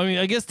 I mean,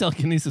 I guess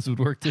telekinesis would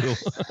work too.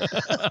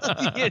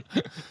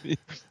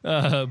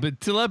 But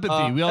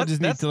telepathy. We all just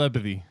need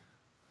telepathy.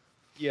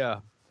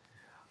 Yeah.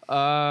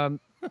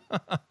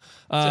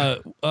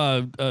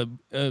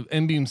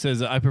 M-Beam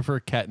says, I prefer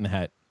cat in the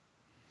hat.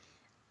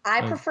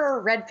 I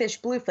prefer red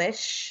fish, blue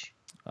fish.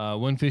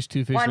 One fish,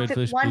 two fish, red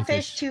fish, one blue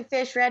fish, two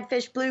fish, red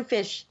fish, blue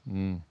fish.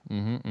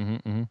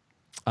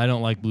 I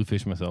don't like blue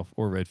fish myself,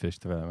 or red fish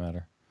for that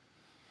matter.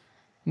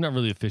 I'm not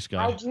really a fish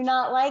guy. I do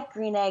not like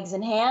green eggs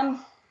and ham.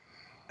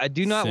 I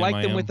do not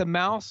like them with a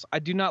mouse. I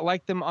do not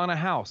like them on a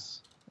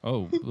house.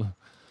 Oh,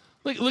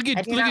 look at.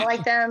 I do not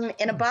like them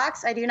in a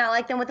box. I do not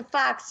like them with a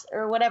fox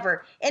or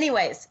whatever.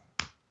 Anyways,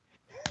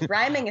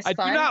 rhyming is fun.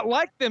 I do not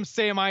like them,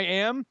 Sam. I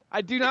am.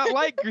 I do not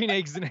like green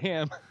eggs and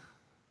ham.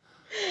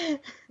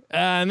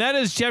 And that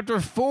is chapter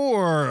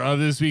 4 of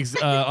this week's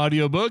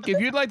audiobook. If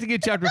you'd like to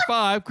get chapter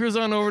 5, cruise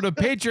on over to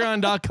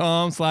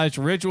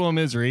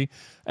patreon.com/ritualmisery.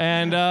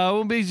 And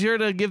we'll be sure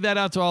to give that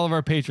out to all of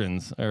our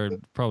patrons. Or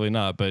probably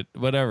not, but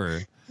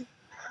whatever.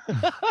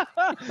 No,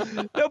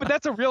 but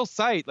that's a real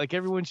site. Like,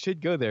 everyone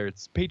should go there.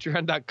 It's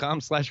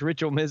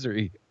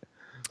patreon.com/ritualmisery.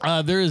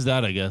 There is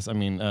that, I guess. I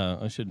mean,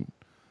 I shouldn't.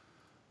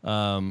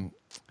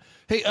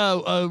 Hey,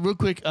 real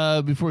quick,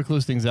 before we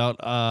close things out,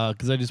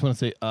 because I just want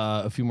to say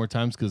a few more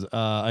times, because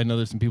I know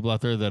there's some people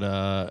out there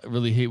that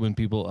really hate when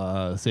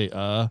people say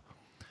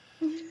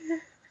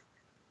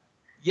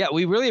Yeah,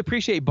 we really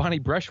appreciate Bonnie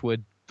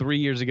Brushwood 3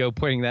 years ago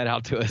pointing that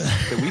out to us.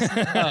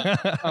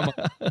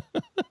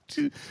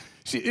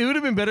 It would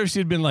have been better if she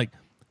had been like,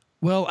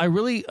 well, I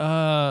really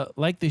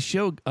like this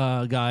show,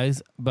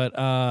 guys,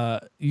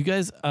 but you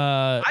guys...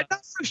 I'm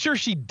not so sure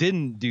she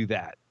didn't do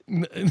that.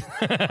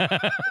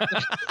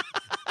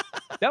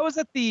 That was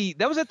at the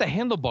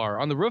handlebar,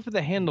 on the roof of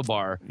the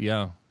handlebar.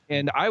 Yeah.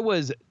 And I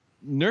was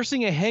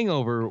nursing a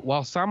hangover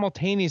while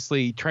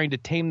simultaneously trying to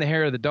tame the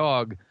hair of the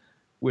dog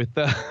with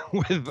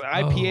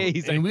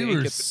IPAs. And we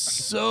were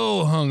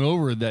so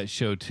hungover at that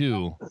show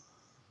too.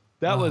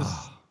 That was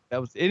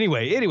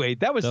anyway,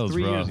 that was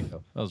 3 years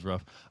ago. That was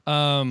rough.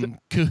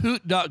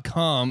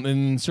 Kahoot.com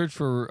and search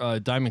for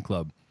Diamond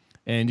Club,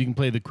 and you can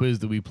play the quiz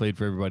that we played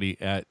for everybody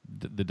at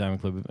the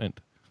Diamond Club event.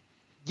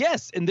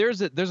 Yes, and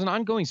there's an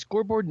ongoing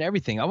scoreboard and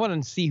everything. I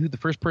want to see who the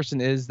first person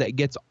is that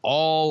gets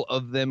all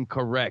of them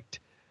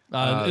correct.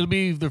 It'll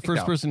be the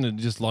first person that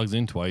just logs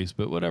in twice,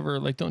 but whatever.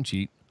 Like, don't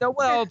cheat. No,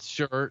 well,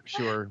 sure.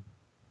 But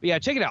yeah,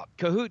 check it out.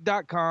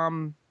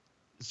 Kahoot.com.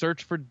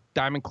 Search for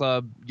Diamond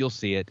Club. You'll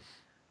see it.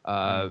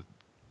 So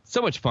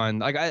much fun.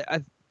 Like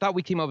I thought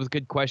we came up with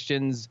good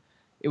questions.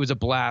 It was a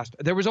blast.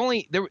 There was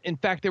only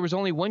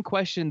one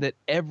question that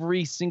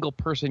every single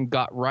person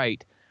got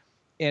right.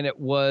 And it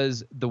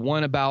was the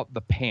one about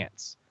the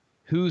pants.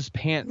 Whose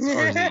pants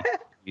are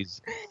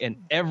these? And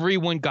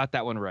everyone got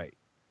that one right.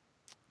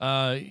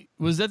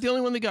 Was that the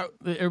only one that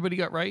everybody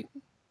got right?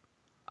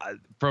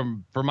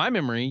 From my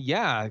memory,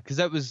 yeah, because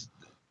that was.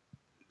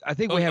 I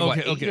think we had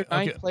eight or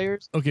nine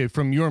players. Okay,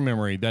 from your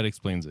memory, that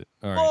explains it.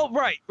 All right. Oh,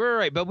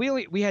 right. But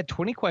we had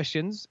 20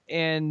 questions,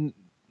 and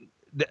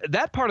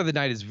that part of the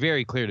night is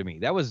very clear to me.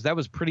 That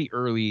was pretty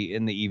early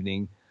in the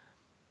evening.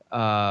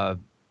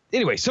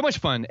 Anyway, so much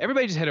fun.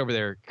 Everybody just head over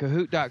there,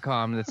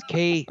 Kahoot.com. That's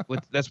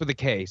that's with a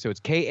K. So it's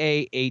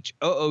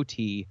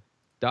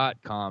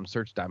KAHOOT.com.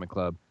 Search Diamond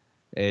Club.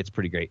 It's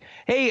pretty great.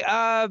 Hey,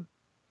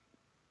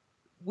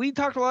 we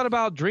talked a lot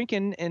about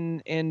drinking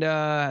and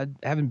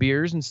having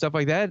beers and stuff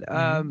like that.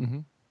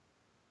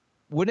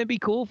 Wouldn't it be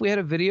cool if we had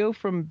a video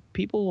from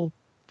people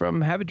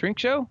from Have a Drink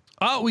Show?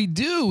 Oh, we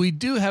do. We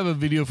do have a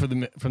video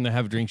from the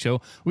Have a Drink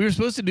Show. We were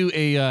supposed to do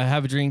a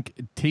Have a Drink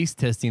taste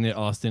testing at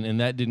Austin, and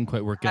that didn't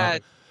quite work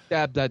out.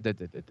 Yeah,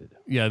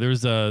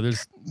 there's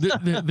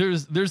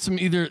some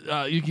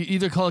either you could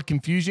either call it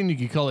confusion, you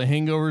could call it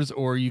hangovers,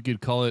 or you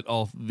could call it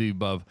all the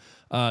above.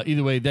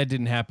 Either way, that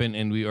didn't happen,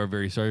 and we are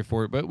very sorry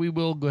for it. But we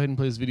will go ahead and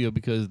play this video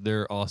because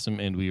they're awesome,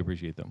 and we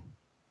appreciate them.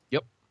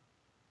 Yep.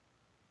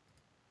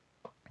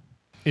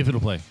 If it'll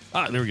play.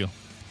 There we go.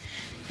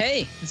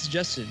 Hey, this is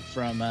Justin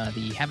from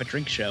the Have a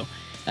Drink Show.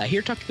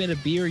 Here talking about a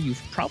beer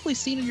you've probably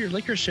seen in your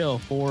liquor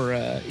shelf or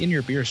in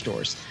your beer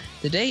stores.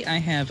 Today I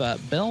have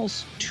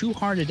Bell's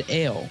Two-Hearted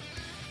Ale.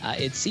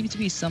 It seems to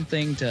be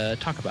something to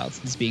talk about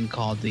since being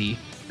called the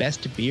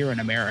best beer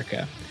in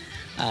America.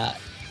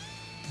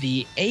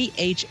 The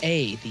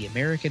AHA, the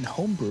American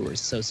Homebrewers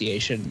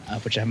Association,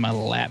 of which I'm a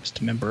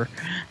lapsed member,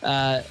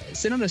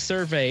 sent out a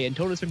survey and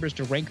told its members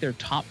to rank their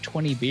top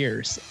 20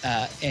 beers.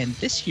 And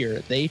this year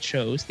they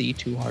chose the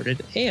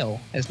Two-Hearted Ale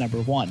as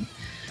number 1.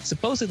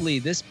 Supposedly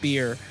this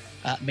beer,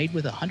 made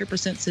with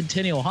 100%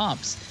 Centennial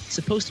hops,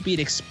 supposed to be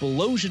an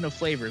explosion of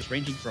flavors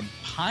ranging from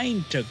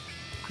pine to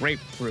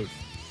grapefruit.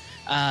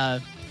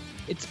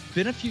 It's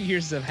been a few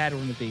years since I've had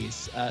one of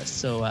these,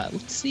 so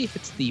let's see if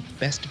it's the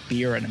best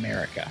beer in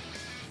America.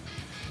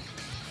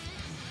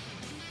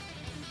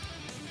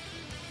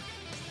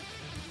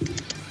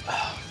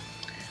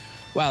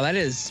 Wow, that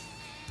is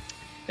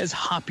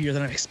hoppier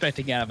than I'm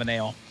expecting out of an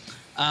ale.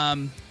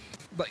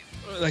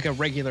 Like a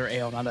regular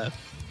ale, not a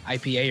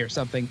IPA or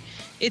something.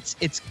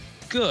 It's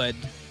good,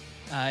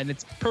 and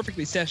it's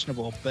perfectly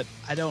sessionable, but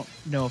I don't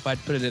know if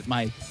I'd put it at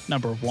my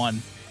number 1. I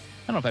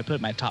don't know if I'd put it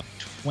in my top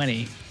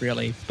 20,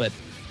 really, but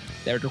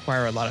that would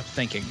require a lot of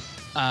thinking.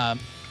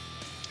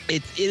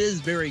 It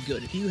is very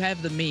good. If you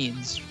have the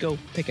means, go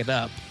pick it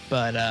up.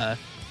 But,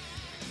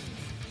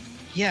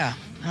 yeah,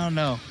 I don't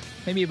know.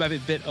 Maybe it might be a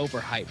bit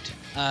overhyped.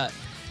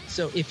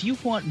 So if you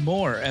want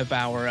more of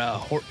our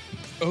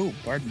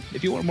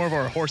if you want more of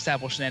our horse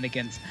apple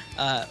shenanigans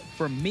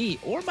from me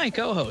or my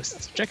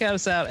co-hosts, check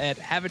us out at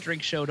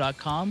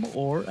haveadrinkshow.com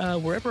or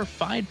wherever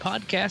fine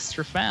podcasts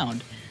are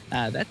found.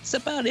 That's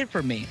about it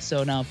for me.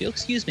 So now, if you'll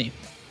excuse me,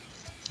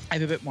 I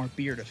have a bit more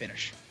beer to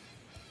finish.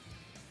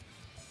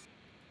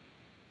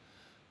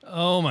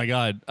 Oh my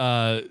God.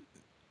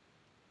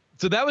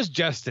 So that was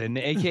Justin,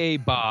 aka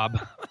Bob,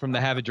 from the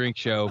Have a Drink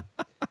Show.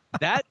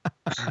 That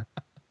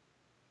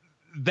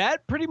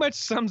pretty much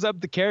sums up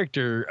the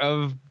character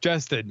of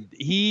Justin.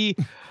 He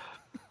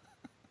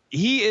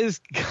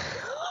is,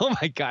 oh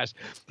my gosh,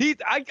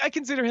 I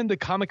consider him the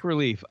comic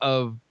relief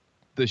of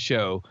the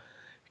show,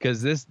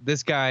 because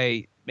this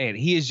guy, man,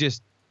 he is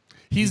just.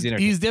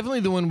 He's definitely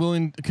the one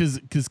willing, because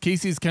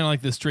Casey's kind of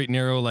like the straight and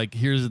narrow, like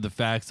here's the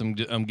facts. I'm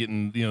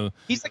getting, you know.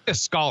 He's like the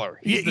scholar.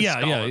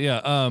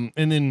 Yeah.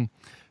 And then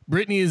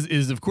Brittany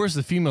is of course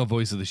the female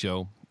voice of the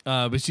show,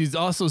 but she's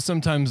also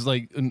sometimes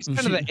like kind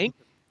of the anchor.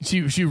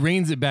 She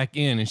reins it back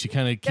in, and she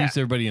kind of keeps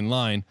everybody in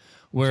line.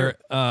 Where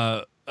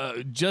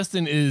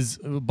Justin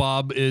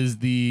Bob is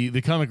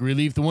the comic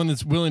relief, the one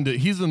that's willing to.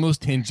 He's the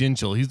most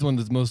tangential. He's the one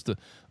that's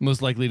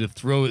most likely to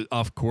throw it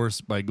off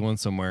course by going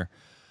somewhere.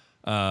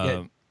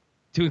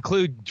 To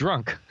include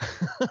drunk.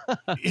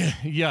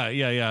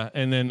 yeah.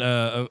 And then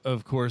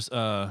of course,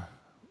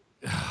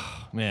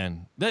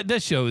 man,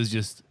 that show is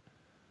just.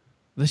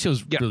 This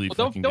show's really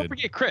fucking good. Don't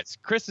forget Chris.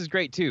 Chris is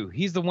great too.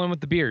 He's the one with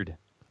the beard.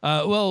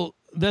 Well,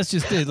 that's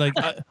just it. Like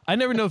I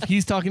never know if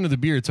he's talking to the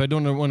beard, so I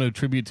don't want to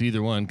attribute to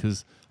either one,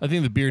 because I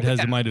think the beard has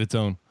a mind of its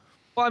own.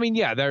 Well, I mean,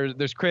 yeah,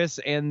 there's Chris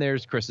and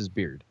there's Chris's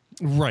beard.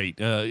 Right.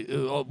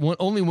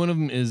 Only one of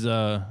them is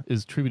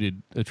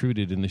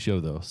attributed in the show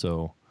though.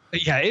 So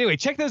yeah. Anyway,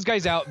 check those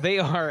guys out. They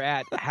are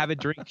at Have a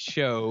Drink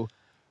Show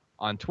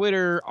on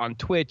Twitter, on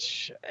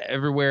Twitch,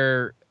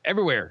 everywhere.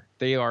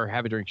 They are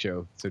Have a Drink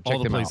Show. So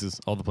check them out.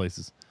 All the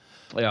places.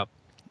 Yeah.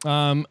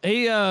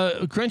 Hey,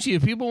 Krunchy,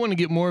 if people want to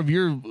get more of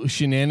your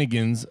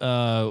shenanigans,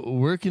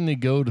 where can they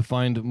go to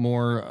find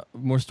more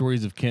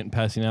stories of Kent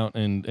passing out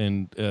and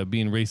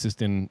being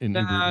racist in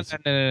Uber?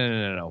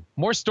 No.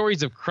 More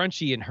stories of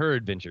Krunchy and her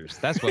adventures.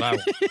 That's what I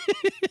want.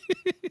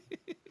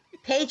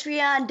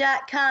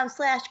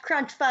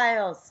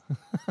 Patreon.com/crunchfiles.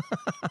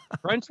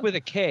 Crunch with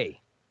a K.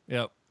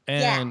 Yep.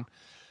 And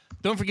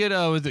don't forget,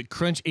 was it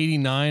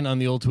Crunch89 on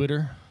the old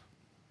Twitter?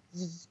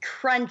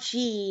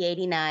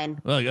 Crunchy89.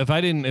 Well, if I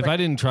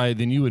didn't try it,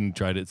 then you wouldn't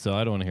tried it, so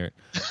I don't want to hear it.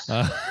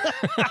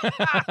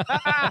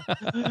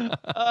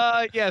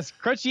 Yes,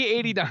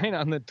 Crunchy89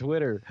 on the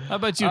Twitter. How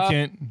about you,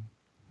 Kent?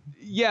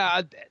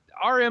 Yeah,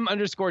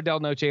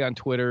 RM_Del Noche on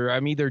Twitter.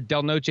 I'm either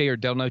Del Noche or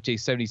Del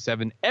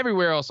Noche77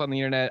 everywhere else on the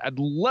internet. I'd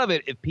love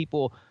it if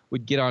people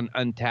would get on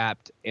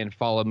Untappd and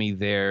follow me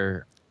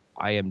there.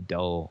 I am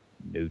Del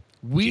Noche.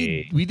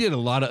 We did a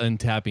lot of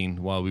untapping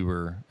while we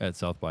were at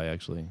South by,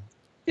 actually.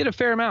 Did a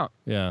fair amount.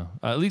 Yeah,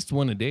 at least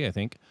one a day, I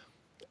think.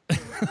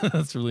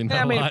 That's really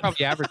not a lot. It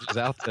probably averages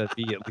out to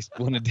be at least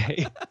one a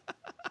day.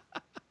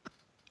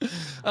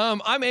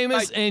 I'm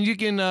Amos, and you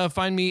can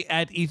find me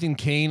at Ethan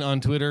Kane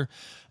on Twitter.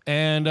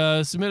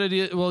 And submit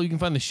ideas. Well, you can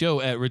find the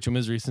show at Ritual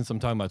Misery, since I'm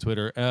talking about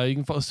Twitter. You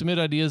can submit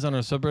ideas on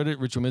our subreddit,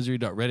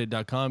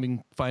 ritualmisery.reddit.com. You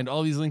can find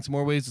all these links and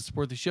more ways to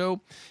support the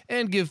show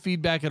and give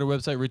feedback at our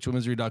website,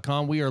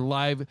 ritualmisery.com. We are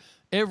live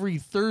every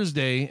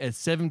Thursday at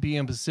 7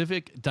 p.m.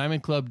 Pacific,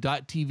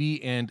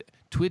 diamondclub.tv and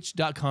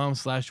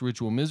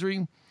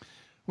twitch.com/ritualmisery. I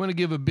want to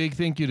give a big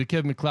thank you to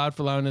Kevin MacLeod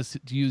for allowing us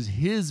to use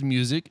his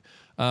music.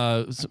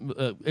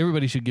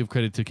 Everybody should give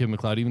credit to Kevin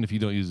MacLeod, even if you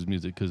don't use his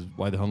music, because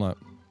why the hell not?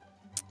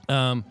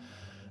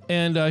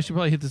 And I should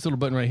probably hit this little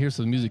button right here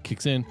so the music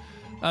kicks in.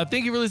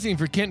 Thank you for listening.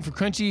 For Kent, for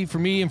Krunchy, for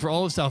me, and for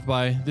all of South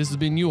by, this has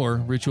been your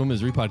Ritual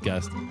Misery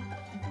Podcast.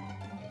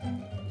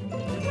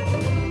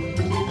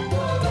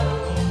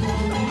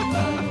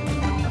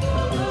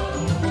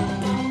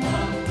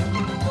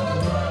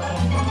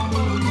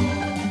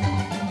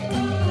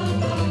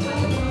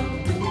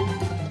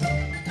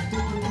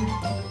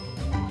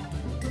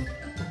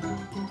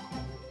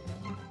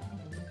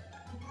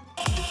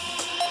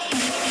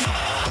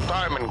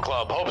 Diamond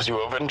Club hopes you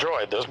have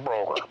enjoyed this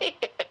program.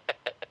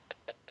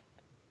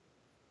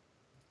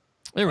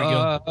 There we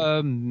go.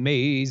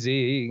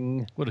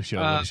 Amazing. What a show.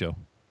 What a show.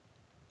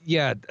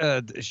 Yeah.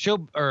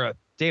 Show, or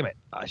damn it.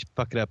 I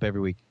fuck it up every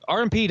week.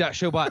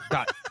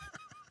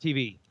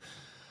 rmp.showbot.tv.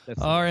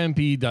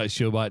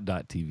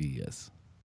 rmp.showbot.tv, yes.